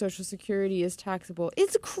much of your Social Security is taxable.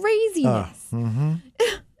 It's craziness.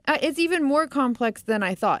 It's even more complex than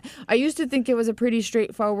I thought. I used to think it was a pretty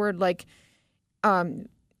straightforward, like,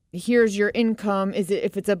 here's your income.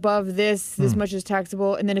 If it's above this much is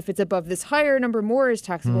taxable, and then if it's above this higher number, more is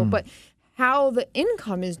taxable. But how the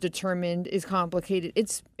income is determined is complicated.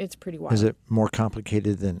 It's pretty wild. Is it more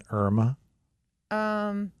complicated than IRMA?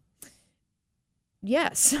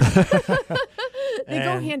 Yes. They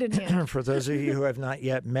go hand in hand. For those of you who have not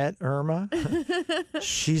yet met Irma,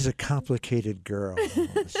 she's a complicated girl.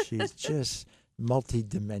 She's just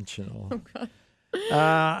multidimensional.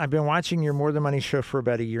 I've been watching your More Than Money show for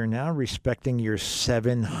about a year now, respecting your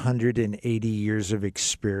 780 years of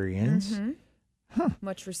experience.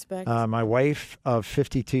 Much respect. My wife of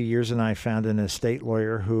 52 years and I found an estate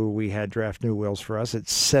lawyer who we had draft new wills for us.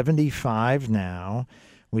 It's 75 now.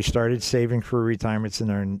 We started saving for retirements in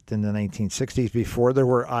the 1960s before there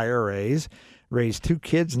were IRAs. Raised 2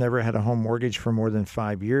 kids, never had a home mortgage for more than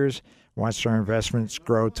 5 years. Watched our investments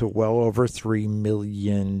grow to well over $3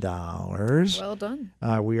 million. Well done.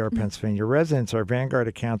 We are Pennsylvania residents. Our Vanguard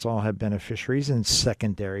accounts all have beneficiaries and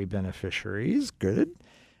secondary beneficiaries. Good.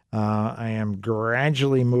 I am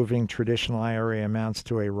gradually moving traditional IRA amounts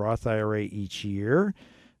to a Roth IRA each year.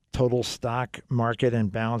 Total stock market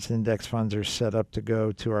and balanced index funds are set up to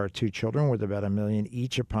go to our 2 children with about $1 million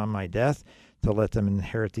each upon my death to let them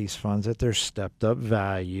inherit these funds at their stepped up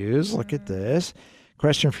values. Look at this.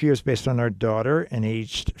 Question for you is based on our daughter, an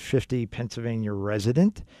aged 50 Pennsylvania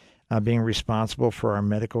resident, being responsible for our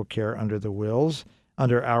medical care under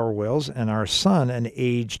our wills, and our son, an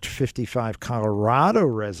aged 55 Colorado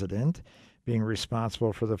resident, being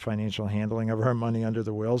responsible for the financial handling of our money under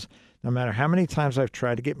the wills. No matter how many times I've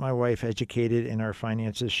tried to get my wife educated in our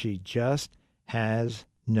finances, she just has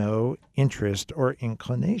no interest or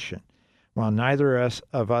inclination. While neither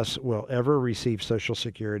of us will ever receive Social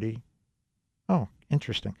Security. Oh,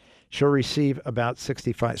 interesting. She'll receive about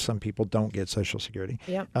 65. Some people don't get Social Security.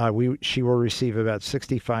 Yep. She will receive about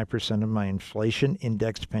 65% of my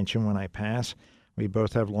inflation-indexed pension when I pass. We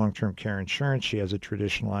both have long-term care insurance. She has a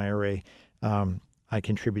traditional IRA I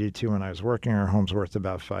contributed to when I was working. Our home's worth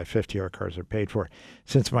about $550. Our cars are paid for.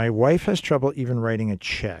 Since my wife has trouble even writing a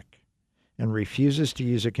check and refuses to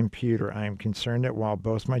use a computer, I am concerned that while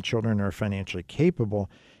both my children are financially capable,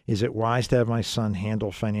 is it wise to have my son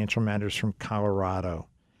handle financial matters from Colorado?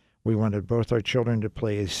 We wanted both our children to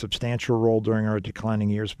play a substantial role during our declining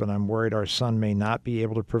years, but I'm worried our son may not be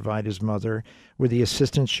able to provide his mother with the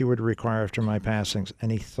assistance she would require after my passings.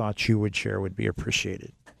 Any thoughts you would share would be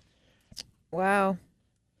appreciated. Wow.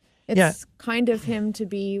 It's kind of him to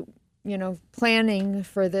be, planning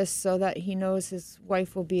for this so that he knows his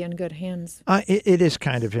wife will be in good hands. It is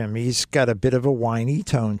kind of him. He's got a bit of a whiny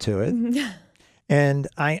tone to it. And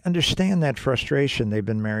I understand that frustration. They've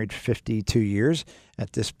been married 52 years.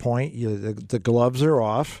 At this point, the gloves are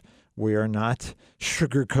off. We are not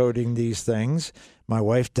sugarcoating these things. My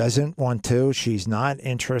wife doesn't want to. She's not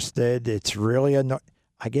interested. It's really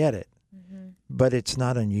I get it. But it's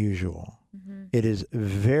not unusual. It is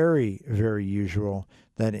very, very usual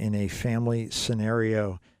that in a family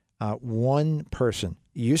scenario, one person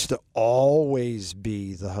used to always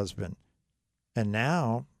be the husband. And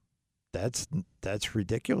now that's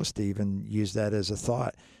ridiculous to even use that as a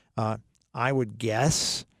thought. I would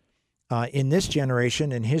guess in this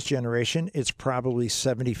generation, in his generation, it's probably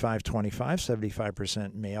 75-25,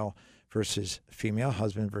 75% male versus female,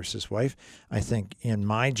 husband versus wife. I think in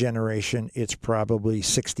my generation, it's probably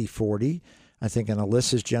 60-40. I think in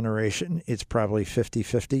Alyssa's generation, it's probably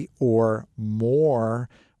 50-50 or more,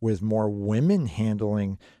 with more women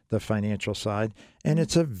handling the financial side. And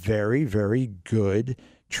it's a very, very good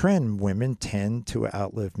trend. Women tend to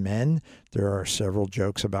outlive men. There are several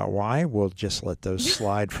jokes about why. We'll just let those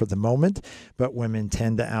slide for the moment. But women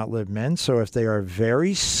tend to outlive men. So if they are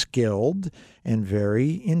very skilled and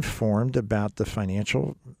very informed about the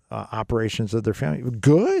financial operations of their family,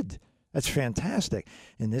 good. That's fantastic.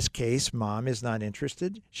 In this case, mom is not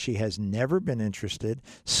interested. She has never been interested.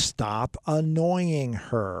 Stop annoying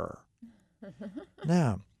her.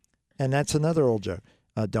 Now, and that's another old joke.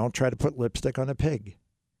 Don't try to put lipstick on a pig.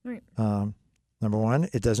 Right. Number one,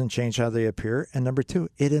 it doesn't change how they appear. And number two,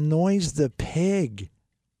 it annoys the pig.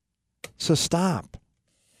 So stop.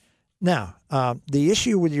 Now, the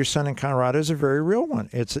issue with your son in Colorado is a very real one.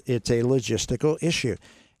 It's a logistical issue.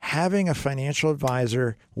 Having a financial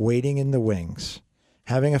advisor waiting in the wings,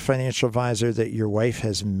 having a financial advisor that your wife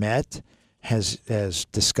has met has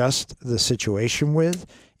discussed the situation with,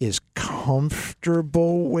 is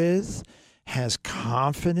comfortable with, has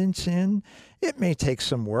confidence in. It may take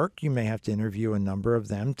some work. You may have to interview a number of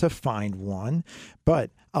them to find one,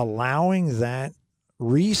 but allowing that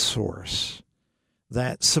resource,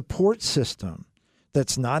 that support system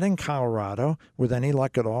that's not in Colorado with any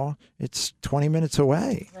luck at all, it's 20 minutes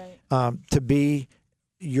away, Right. to be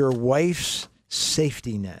your wife's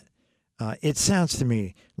safety net. It sounds to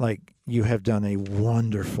me like you have done a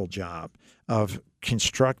wonderful job of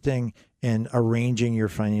constructing and arranging your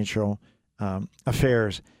financial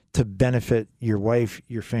affairs to benefit your wife,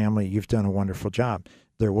 your family. You've done a wonderful job.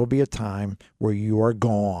 There will be a time where you are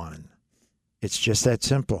gone. It's just that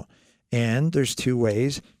simple. And there's two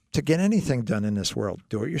ways to get anything done in this world.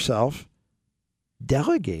 Do it yourself,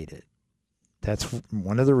 delegate it. That's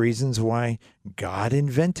one of the reasons why God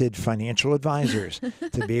invented financial advisors,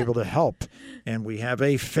 to be able to help. And we have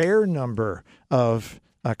a fair number of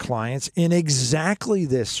clients in exactly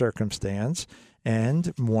this circumstance.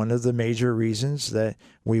 And one of the major reasons that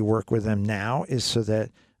we work with them now is so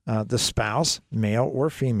that the spouse, male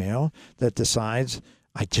or female, that decides,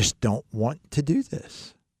 I just don't want to do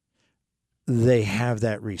this, they have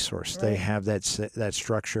that resource. They Right. have that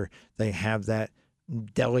structure. They have that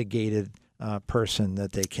delegated person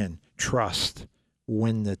that they can trust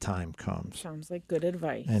when the time comes. Sounds like good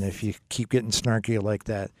advice. And if you keep getting snarky like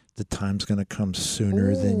that, the time's going to come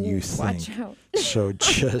sooner than you Ooh, think. Watch out. So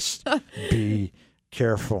just be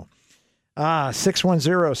careful.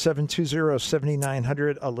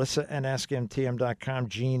 610-720-7900. Alyssa at AskMTM.com.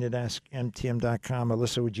 Gene at AskMTM.com.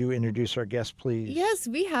 Alyssa, would you introduce our guest, please? Yes,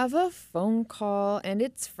 we have a phone call, and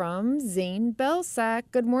it's from Zane Belsack.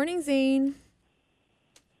 Good morning, Zane.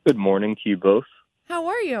 Good morning to you both. How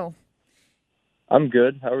are you? I'm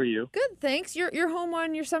good. How are you? Good, thanks. You're home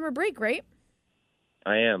on your summer break, right,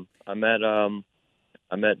 I am. I'm at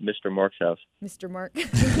Mr. Mark's house. Mr. Mark?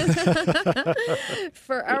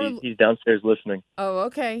 For our He's downstairs listening. Oh,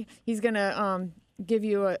 okay. He's gonna give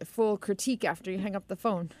you a full critique after you hang up the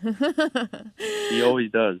phone. He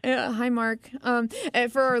always does. Yeah, hi, Mark. And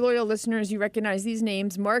for our loyal listeners, you recognize these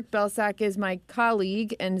names. Mark Belsack is my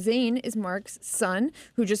colleague, and Zane is Mark's son,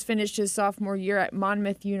 who just finished his sophomore year at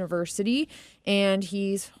Monmouth University, and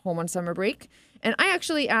he's home on summer break. And I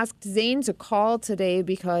actually asked Zane to call today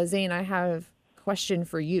because, Zane, I have a question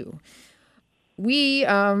for you. We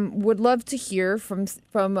would love to hear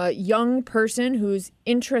from a young person who's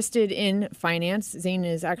interested in finance. Zane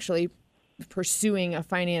is actually pursuing a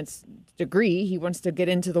finance degree. He wants to get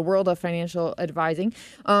into the world of financial advising.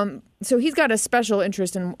 So he's got a special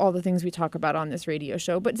interest in all the things we talk about on this radio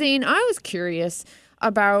show. But Zane, I was curious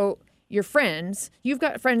about your friends. You've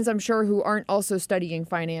got friends, I'm sure, who aren't also studying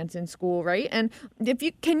finance in school, right? And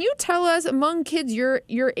can you tell us, among kids your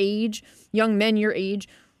age, young men your age,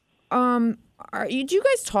 do you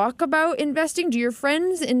guys talk about investing? Do your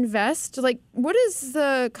friends invest? Like, what is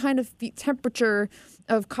the kind of temperature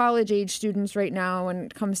of college age students right now when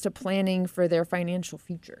it comes to planning for their financial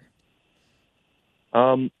future?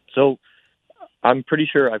 So I'm pretty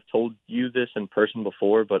sure I've told you this in person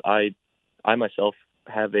before, but I myself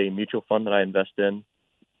have a mutual fund that I invest in.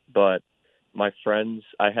 But my friends,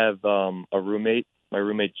 I have a roommate. My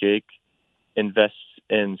roommate Jake invests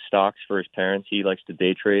in stocks for his parents. He likes to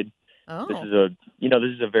day trade. Oh, This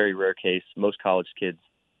is a very rare case. Most college kids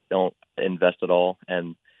don't invest at all,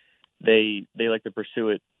 and they like to pursue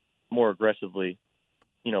it more aggressively,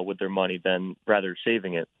 with their money than rather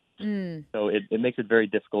saving it. So it makes it very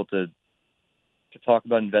difficult to talk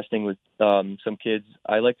about investing with some kids.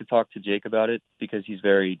 I like to talk to Jake about it because he's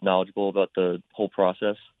very knowledgeable about the whole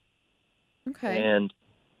process. okay. And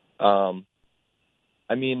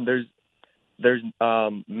there's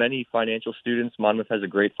many financial students. Monmouth has a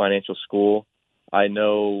great financial school. I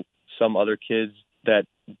know some other kids that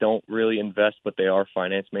don't really invest, but they are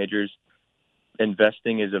finance majors.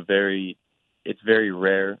 Investing is very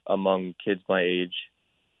rare among kids my age.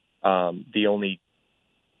 The only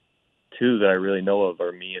two that I really know of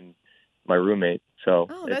are me and my roommate. So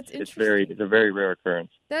Oh, that's it's a very rare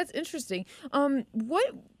occurrence. That's interesting.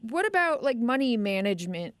 What about like money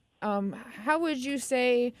management? How would you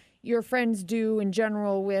say your friends do in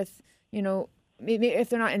general with, maybe if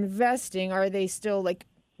they're not investing, are they still like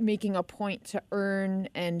making a point to earn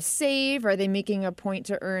and save? Are they making a point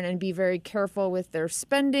to earn and be very careful with their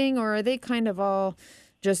spending? Or are they kind of all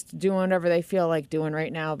just doing whatever they feel like doing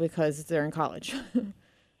right now because they're in college?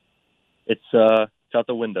 It's out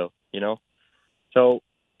the window, So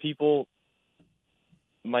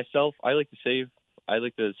myself, I like to save. I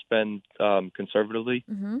like to spend conservatively,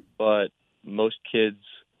 Mm-hmm. but most kids,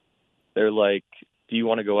 they're like do you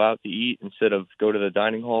want to go out to eat instead of go to the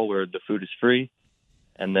dining hall where the food is free?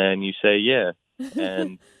 And then you say, yeah.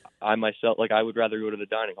 And I myself, like, I would rather go to the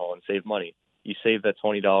dining hall and save money. You save that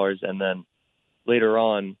 $20, and then later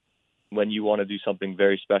on, when you want to do something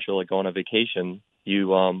very special, like go on a vacation,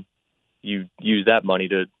 you use that money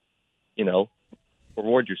to, you know,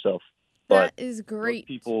 reward yourself. That But is great.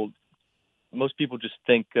 most people just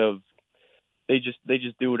think of, they just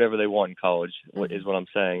do whatever they want in college. Is what I'm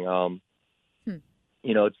saying.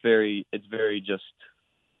 You know, it's very just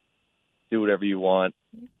do whatever you want.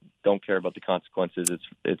 Don't care about the consequences.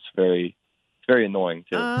 It's very annoying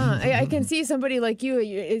too. I can see somebody like you.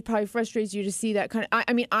 It probably frustrates you to see that kind of.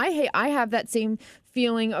 I mean, I have that same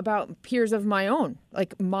feeling about peers of my own,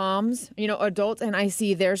 like moms, you know, adults, and I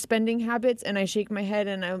see their spending habits, and I shake my head,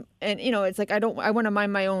 and you know, it's like I want to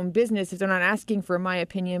mind my own business if they're not asking for my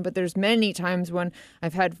opinion. But there's many times when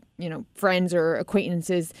I've had, you know, friends or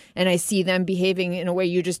acquaintances, and I see them behaving in a way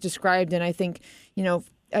you just described, and I think, you know.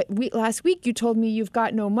 Last week you told me you've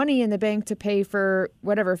got no money in the bank to pay for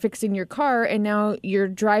whatever, fixing your car, and now you're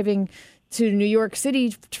driving to New York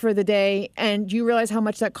City for the day, and you realize how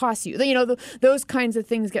much that costs you. You know, those kinds of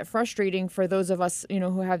things get frustrating for those of us, you know,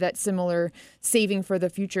 who have that similar saving for the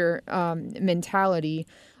future mentality.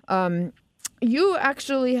 You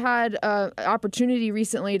actually had an opportunity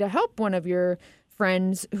recently to help one of your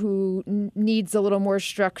friends who needs a little more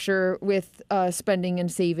structure with spending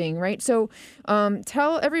and saving, right? So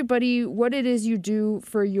tell everybody what it is you do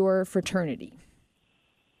for your fraternity.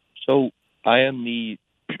 So I am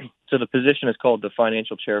so the position is called the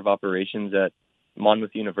Financial Chair of Operations at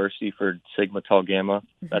Monmouth University for Sigma Tau Gamma.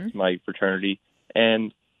 That's my fraternity.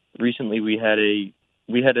 And recently we had a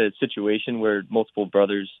situation where multiple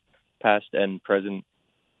brothers, past and present,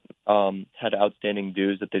 had outstanding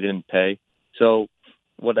dues that they didn't pay. So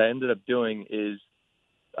what I ended up doing is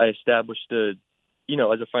I established as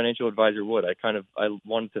a financial advisor would, I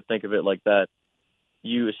wanted to think of it like that.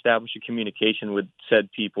 You establish a communication with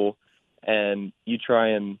said people, and you try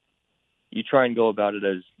and go about it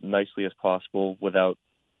as nicely as possible without,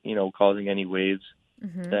 you know, causing any waves,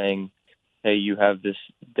 saying, hey, you have this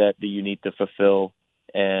debt that you need to fulfill,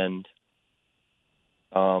 and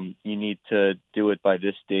you need to do it by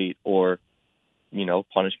this date, or, you know,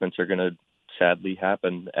 punishments are going to sadly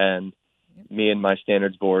happen. And me and my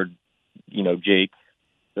standards board, you know, Jake,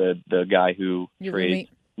 the guy who trades,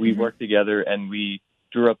 we worked together, and we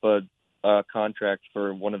drew up a contract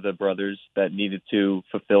for one of the brothers that needed to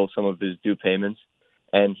fulfill some of his due payments,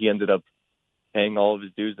 and he ended up paying all of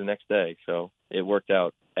his dues the next day. So it worked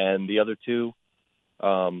out. And the other two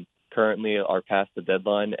currently are past the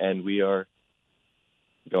deadline, and we are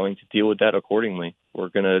going to deal with that accordingly. We're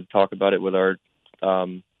going to talk about it with our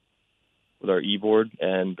e-board,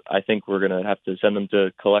 and I think we're going to have to send them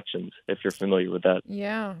to collections, if you're familiar with that.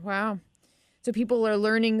 Yeah, wow. So people are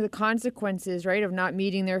learning the consequences, right, of not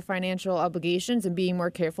meeting their financial obligations and being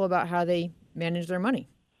more careful about how they manage their money.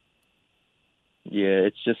 Yeah,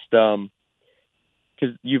 it's just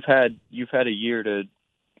because you've had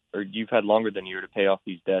longer than a year to pay off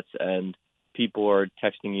these debts, and people are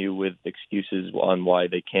texting you with excuses on why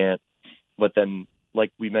they can't. But then,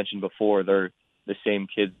 like we mentioned before, they're the same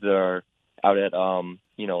kids that are out at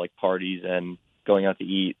you know, like parties and going out to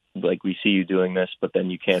eat. Like, we see you doing this, but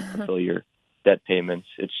then you can't fulfill your debt payments.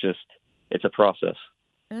 It's a process.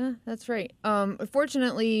 Yeah, that's right.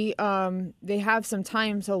 Fortunately, they have some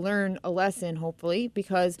time to learn a lesson, hopefully,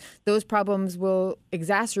 because those problems will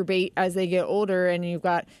exacerbate as they get older, and you've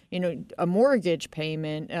got, you know, a mortgage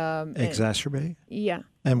payment. Exacerbate? Yeah.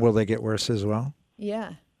 And will they get worse as well?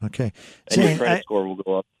 Yeah. Okay. And your credit score will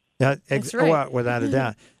go up. Yeah, That's right. well, without a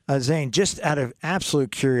doubt. Zane, just out of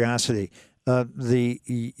absolute curiosity,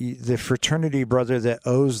 the fraternity brother that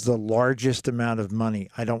owes the largest amount of money,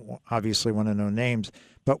 I don't obviously want to know names,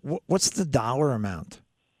 but what's the dollar amount?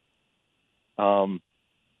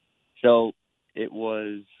 So it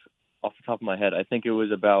was, off the top of my head, I think it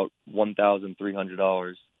was about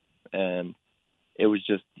 $1,300, and it was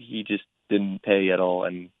he just didn't pay at all,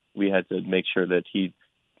 and we had to make sure that he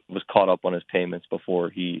was caught up on his payments before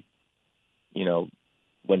he, you know,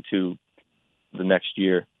 went to the next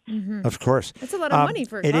year. Of course, That's a lot of money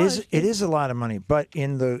for it college. It is a lot of money, but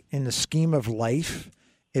in the scheme of life,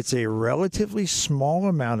 it's a relatively small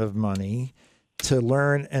amount of money to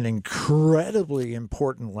learn an incredibly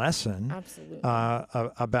important lesson. Absolutely.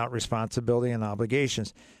 About responsibility and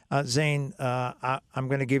obligations. Zane, I'm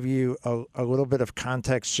going to give you a little bit of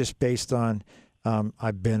context just based on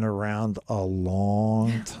I've been around a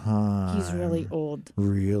long time. He's really old.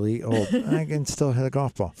 Really old. I can still hit a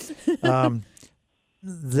golf ball.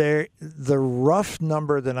 the rough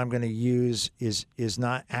number that I'm going to use is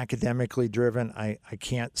not academically driven. I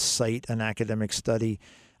can't cite an academic study.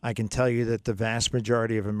 I can tell you that the vast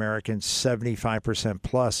majority of Americans, 75%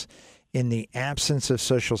 plus, in the absence of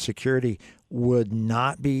Social Security, would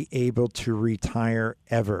not be able to retire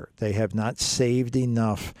ever. They have not saved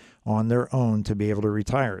enough on their own to be able to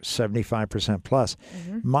retire, 75% plus.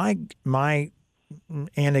 My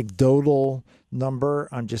anecdotal number,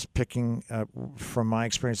 I'm just picking from my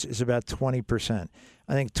experience, is about 20%.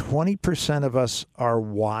 I think 20% of us are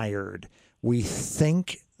wired. We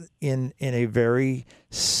think in a very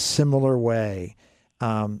similar way.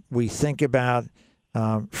 We think about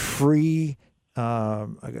free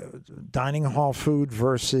dining hall food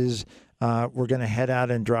versus we're going to head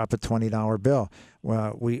out and drop a $20 bill.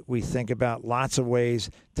 Well, we think about lots of ways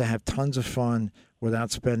to have tons of fun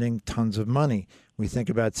without spending tons of money. We think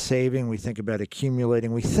about saving. We think about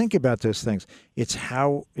accumulating. We think about those things. It's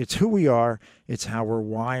who we are. It's how we're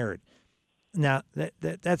wired. Now,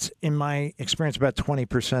 that's, in my experience, about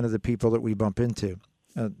 20% of the people that we bump into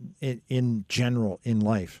in general in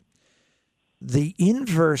life. The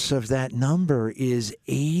inverse of that number is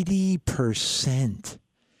 80%.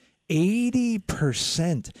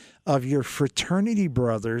 80% of your fraternity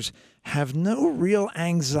brothers have no real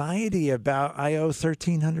anxiety about, I owe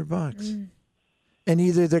 $1,300. And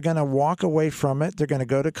either they're going to walk away from it, they're going to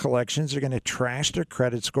go to collections, they're going to trash their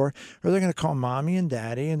credit score, or they're going to call mommy and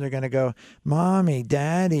daddy and they're going to go, Mommy,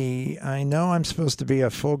 Daddy, I know I'm supposed to be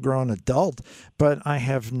a full-grown adult, but I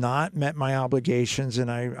have not met my obligations and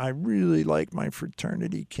I really like my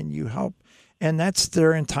fraternity. Can you help? And that's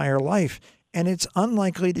their entire life. And it's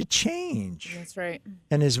unlikely to change. That's right.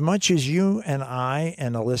 And as much as you and I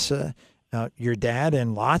and Alyssa, your dad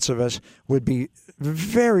and lots of us would be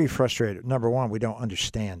very frustrated. Number one, we don't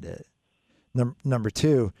understand it. Number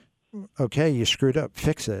two, okay, you screwed up,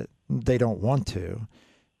 fix it. They don't want to.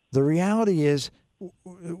 The reality is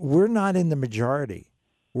we're not in the majority.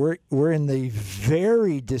 We're in the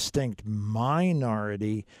very distinct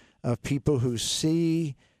minority of people who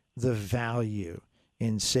see the value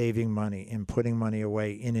in saving money, in putting money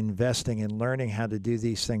away, in investing, in learning how to do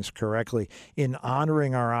these things correctly, in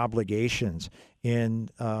honoring our obligations, in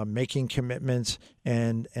making commitments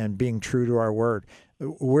and being true to our word.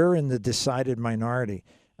 We're in the decided minority.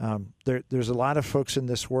 There's a lot of folks in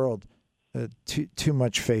this world, too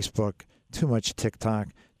much Facebook, too much TikTok,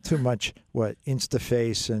 too much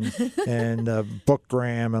InstaFace and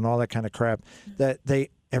Bookgram and all that kind of crap, that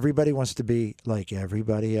everybody wants to be like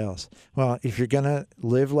everybody else. Well, if you're going to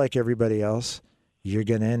live like everybody else, you're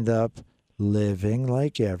going to end up living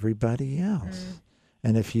like everybody else.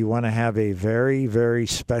 And if you want to have a very, very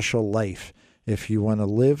special life, if you want to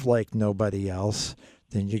live like nobody else,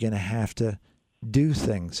 then you're going to have to do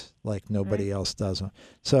things like nobody else does them.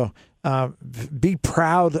 So be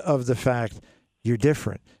proud of the fact you're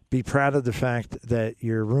different. Be proud of the fact that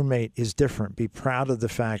your roommate is different. Be proud of the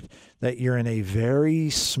fact that you're in a very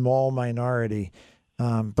small minority.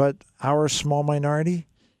 But our small minority,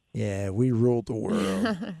 yeah, we ruled the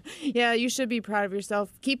world. Yeah, you should be proud of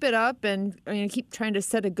yourself. Keep it up and keep trying to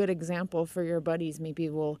set a good example for your buddies. Maybe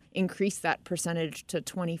we'll increase that percentage to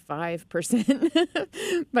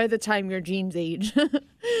 25% by the time your genes age.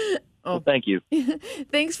 Well, thank you.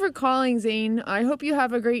 Thanks for calling, Zane. I hope you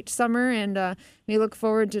have a great summer, and we look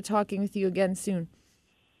forward to talking with you again soon.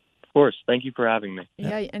 Of course. Thank you for having me.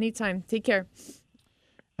 Yeah, anytime. Take care.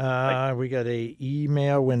 We got a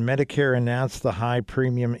email. When Medicare announced the high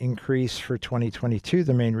premium increase for 2022,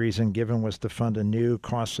 the main reason given was to fund a new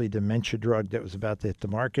costly dementia drug that was about to hit the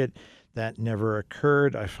market. That never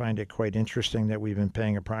occurred. I find it quite interesting that we've been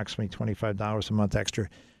paying approximately $25 a month extra.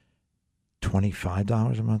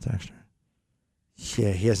 $25 a month extra?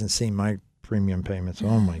 Yeah, he hasn't seen my premium payments.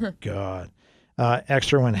 Oh, my God.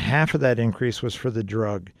 Extra when half of that increase was for the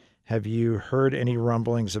drug. Have you heard any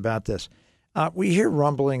rumblings about this? We hear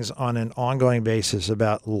rumblings on an ongoing basis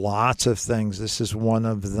about lots of things. This is one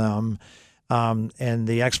of them. And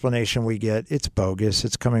the explanation we get, it's bogus.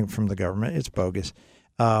 It's coming from the government. It's bogus.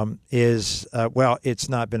 Well, it's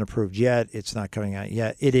not been approved yet. It's not coming out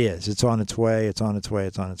yet. It is. It's on its way. It's on its way.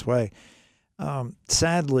 It's on its way.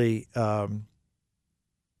 Sadly,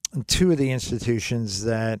 two of the institutions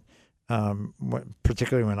that,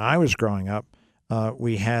 particularly when I was growing up,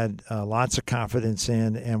 we had lots of confidence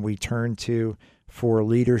in, and we turned to for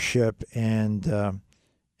leadership and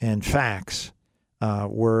facts,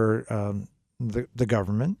 were the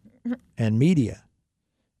government and media,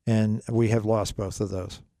 and we have lost both of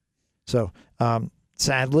those. So,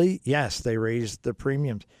 sadly, yes, they raised the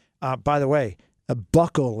premiums. By the way,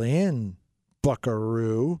 buckle in,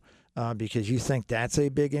 buckaroo. because you think that's a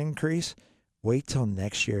big increase. Wait till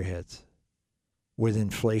next year hits. With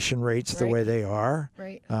inflation rates the Right. way they are,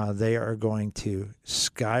 Right. they are going to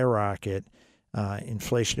skyrocket.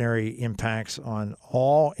 Inflationary impacts on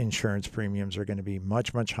all insurance premiums are going to be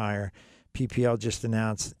much, much higher. PPL just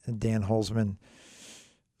announced, Dan Holzman,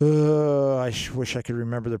 I wish I could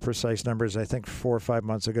remember the precise numbers. I think 4 or 5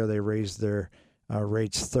 months ago, they raised their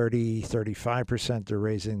rates 30, 35%. They're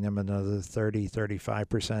raising them another 30,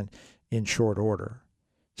 35% in short order.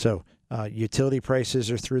 So utility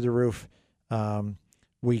prices are through the roof.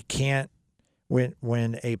 We can't,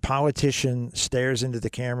 when a politician stares into the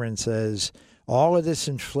camera and says, all of this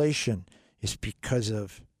inflation is because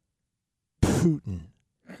of Putin,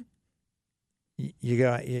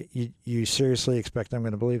 you seriously expect I'm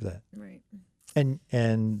going to believe that? Right.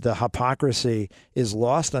 And the hypocrisy is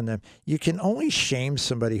lost on them. You can only shame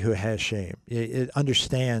somebody who has shame. It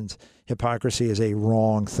understands hypocrisy is a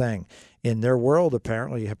wrong thing. In their world,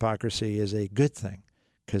 apparently, hypocrisy is a good thing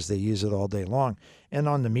because they use it all day long. And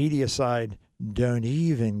on the media side, don't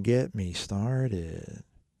even get me started.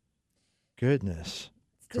 Goodness.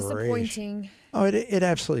 It's disappointing. Oh, it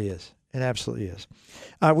absolutely is. It absolutely is.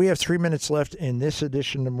 We have 3 minutes left in this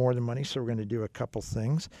edition of More Than Money, so we're going to do a couple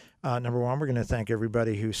things. Number one, we're going to thank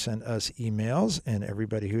everybody who sent us emails and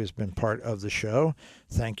everybody who has been part of the show.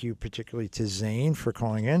 Thank you particularly to Zane for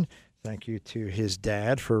calling in. Thank you to his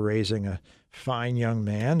dad for raising a fine young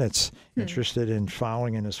man that's interested in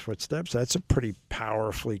following in his footsteps. That's a pretty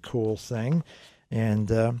powerfully cool thing. And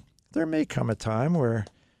there may come a time where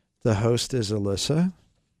the host is Alyssa,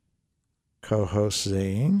 co-host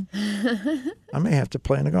Zane. I may have to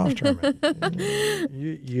play in a golf tournament.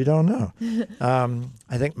 You don't know.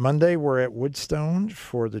 I think Monday we're at Woodstone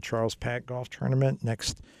for the Charles Pack Golf Tournament.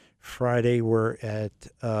 Next Friday we're at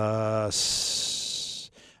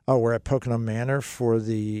we're at Pocono Manor for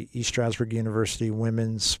the East Stroudsburg University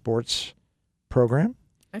Women's Sports Program.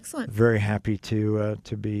 Excellent. Very happy to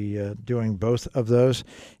be doing both of those.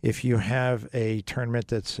 If you have a tournament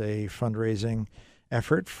that's a fundraising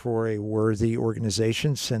effort for a worthy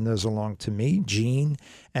organization, send those along to me, Gene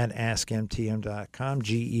at AskMTM.com,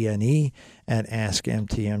 Gene at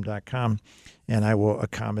AskMTM.com, and I will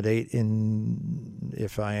accommodate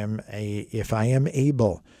if I am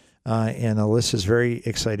able. And Alyssa's very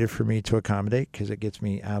excited for me to accommodate because it gets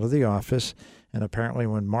me out of the office. And apparently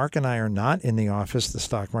when Mark and I are not in the office, the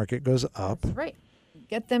stock market goes up. Right.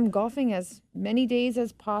 Get them golfing as many days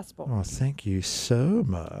as possible. Oh, thank you so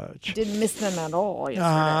much. Didn't miss them at all yesterday.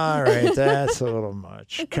 All right, that's a little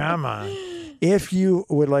much. Come on. If you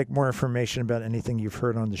would like more information about anything you've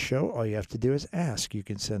heard on the show, all you have to do is ask. You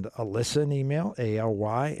can send Alyssa an email,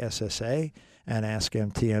 ALYSSA, at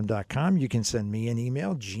AskMTM.com. You can send me an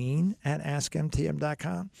email, Gene at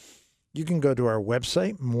AskMTM.com. You can go to our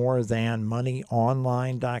website,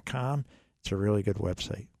 morethanmoneyonline.com. It's a really good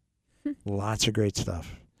website. Lots of great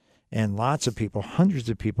stuff. And lots of people, hundreds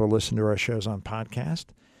of people listen to our shows on podcast.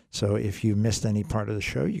 So if you missed any part of the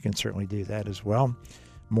show, you can certainly do that as well.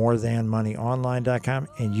 Morethanmoneyonline.com.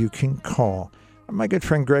 And you can call. My good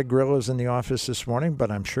friend Greg Grillo is in the office this morning,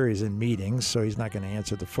 but I'm sure he's in meetings, so he's not going to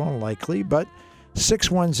answer the phone likely. But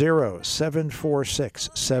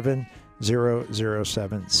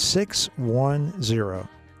 610-746-7007.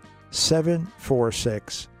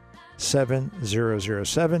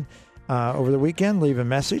 610-746-7007. Over the weekend, leave a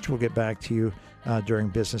message. We'll get back to you during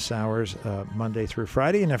business hours, Monday through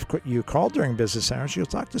Friday. And if you call during business hours, you'll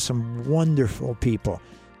talk to some wonderful people.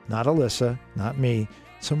 Not Alyssa, not me.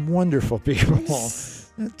 Some wonderful people.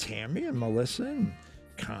 Tammy and Melissa and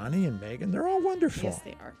Connie and Megan, they're all wonderful. Yes,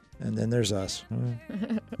 they are. And then there's us.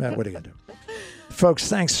 Matt, what are you going to do? Folks,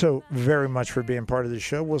 thanks so very much for being part of the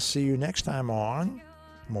show. We'll see you next time on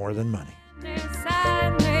More Than Money.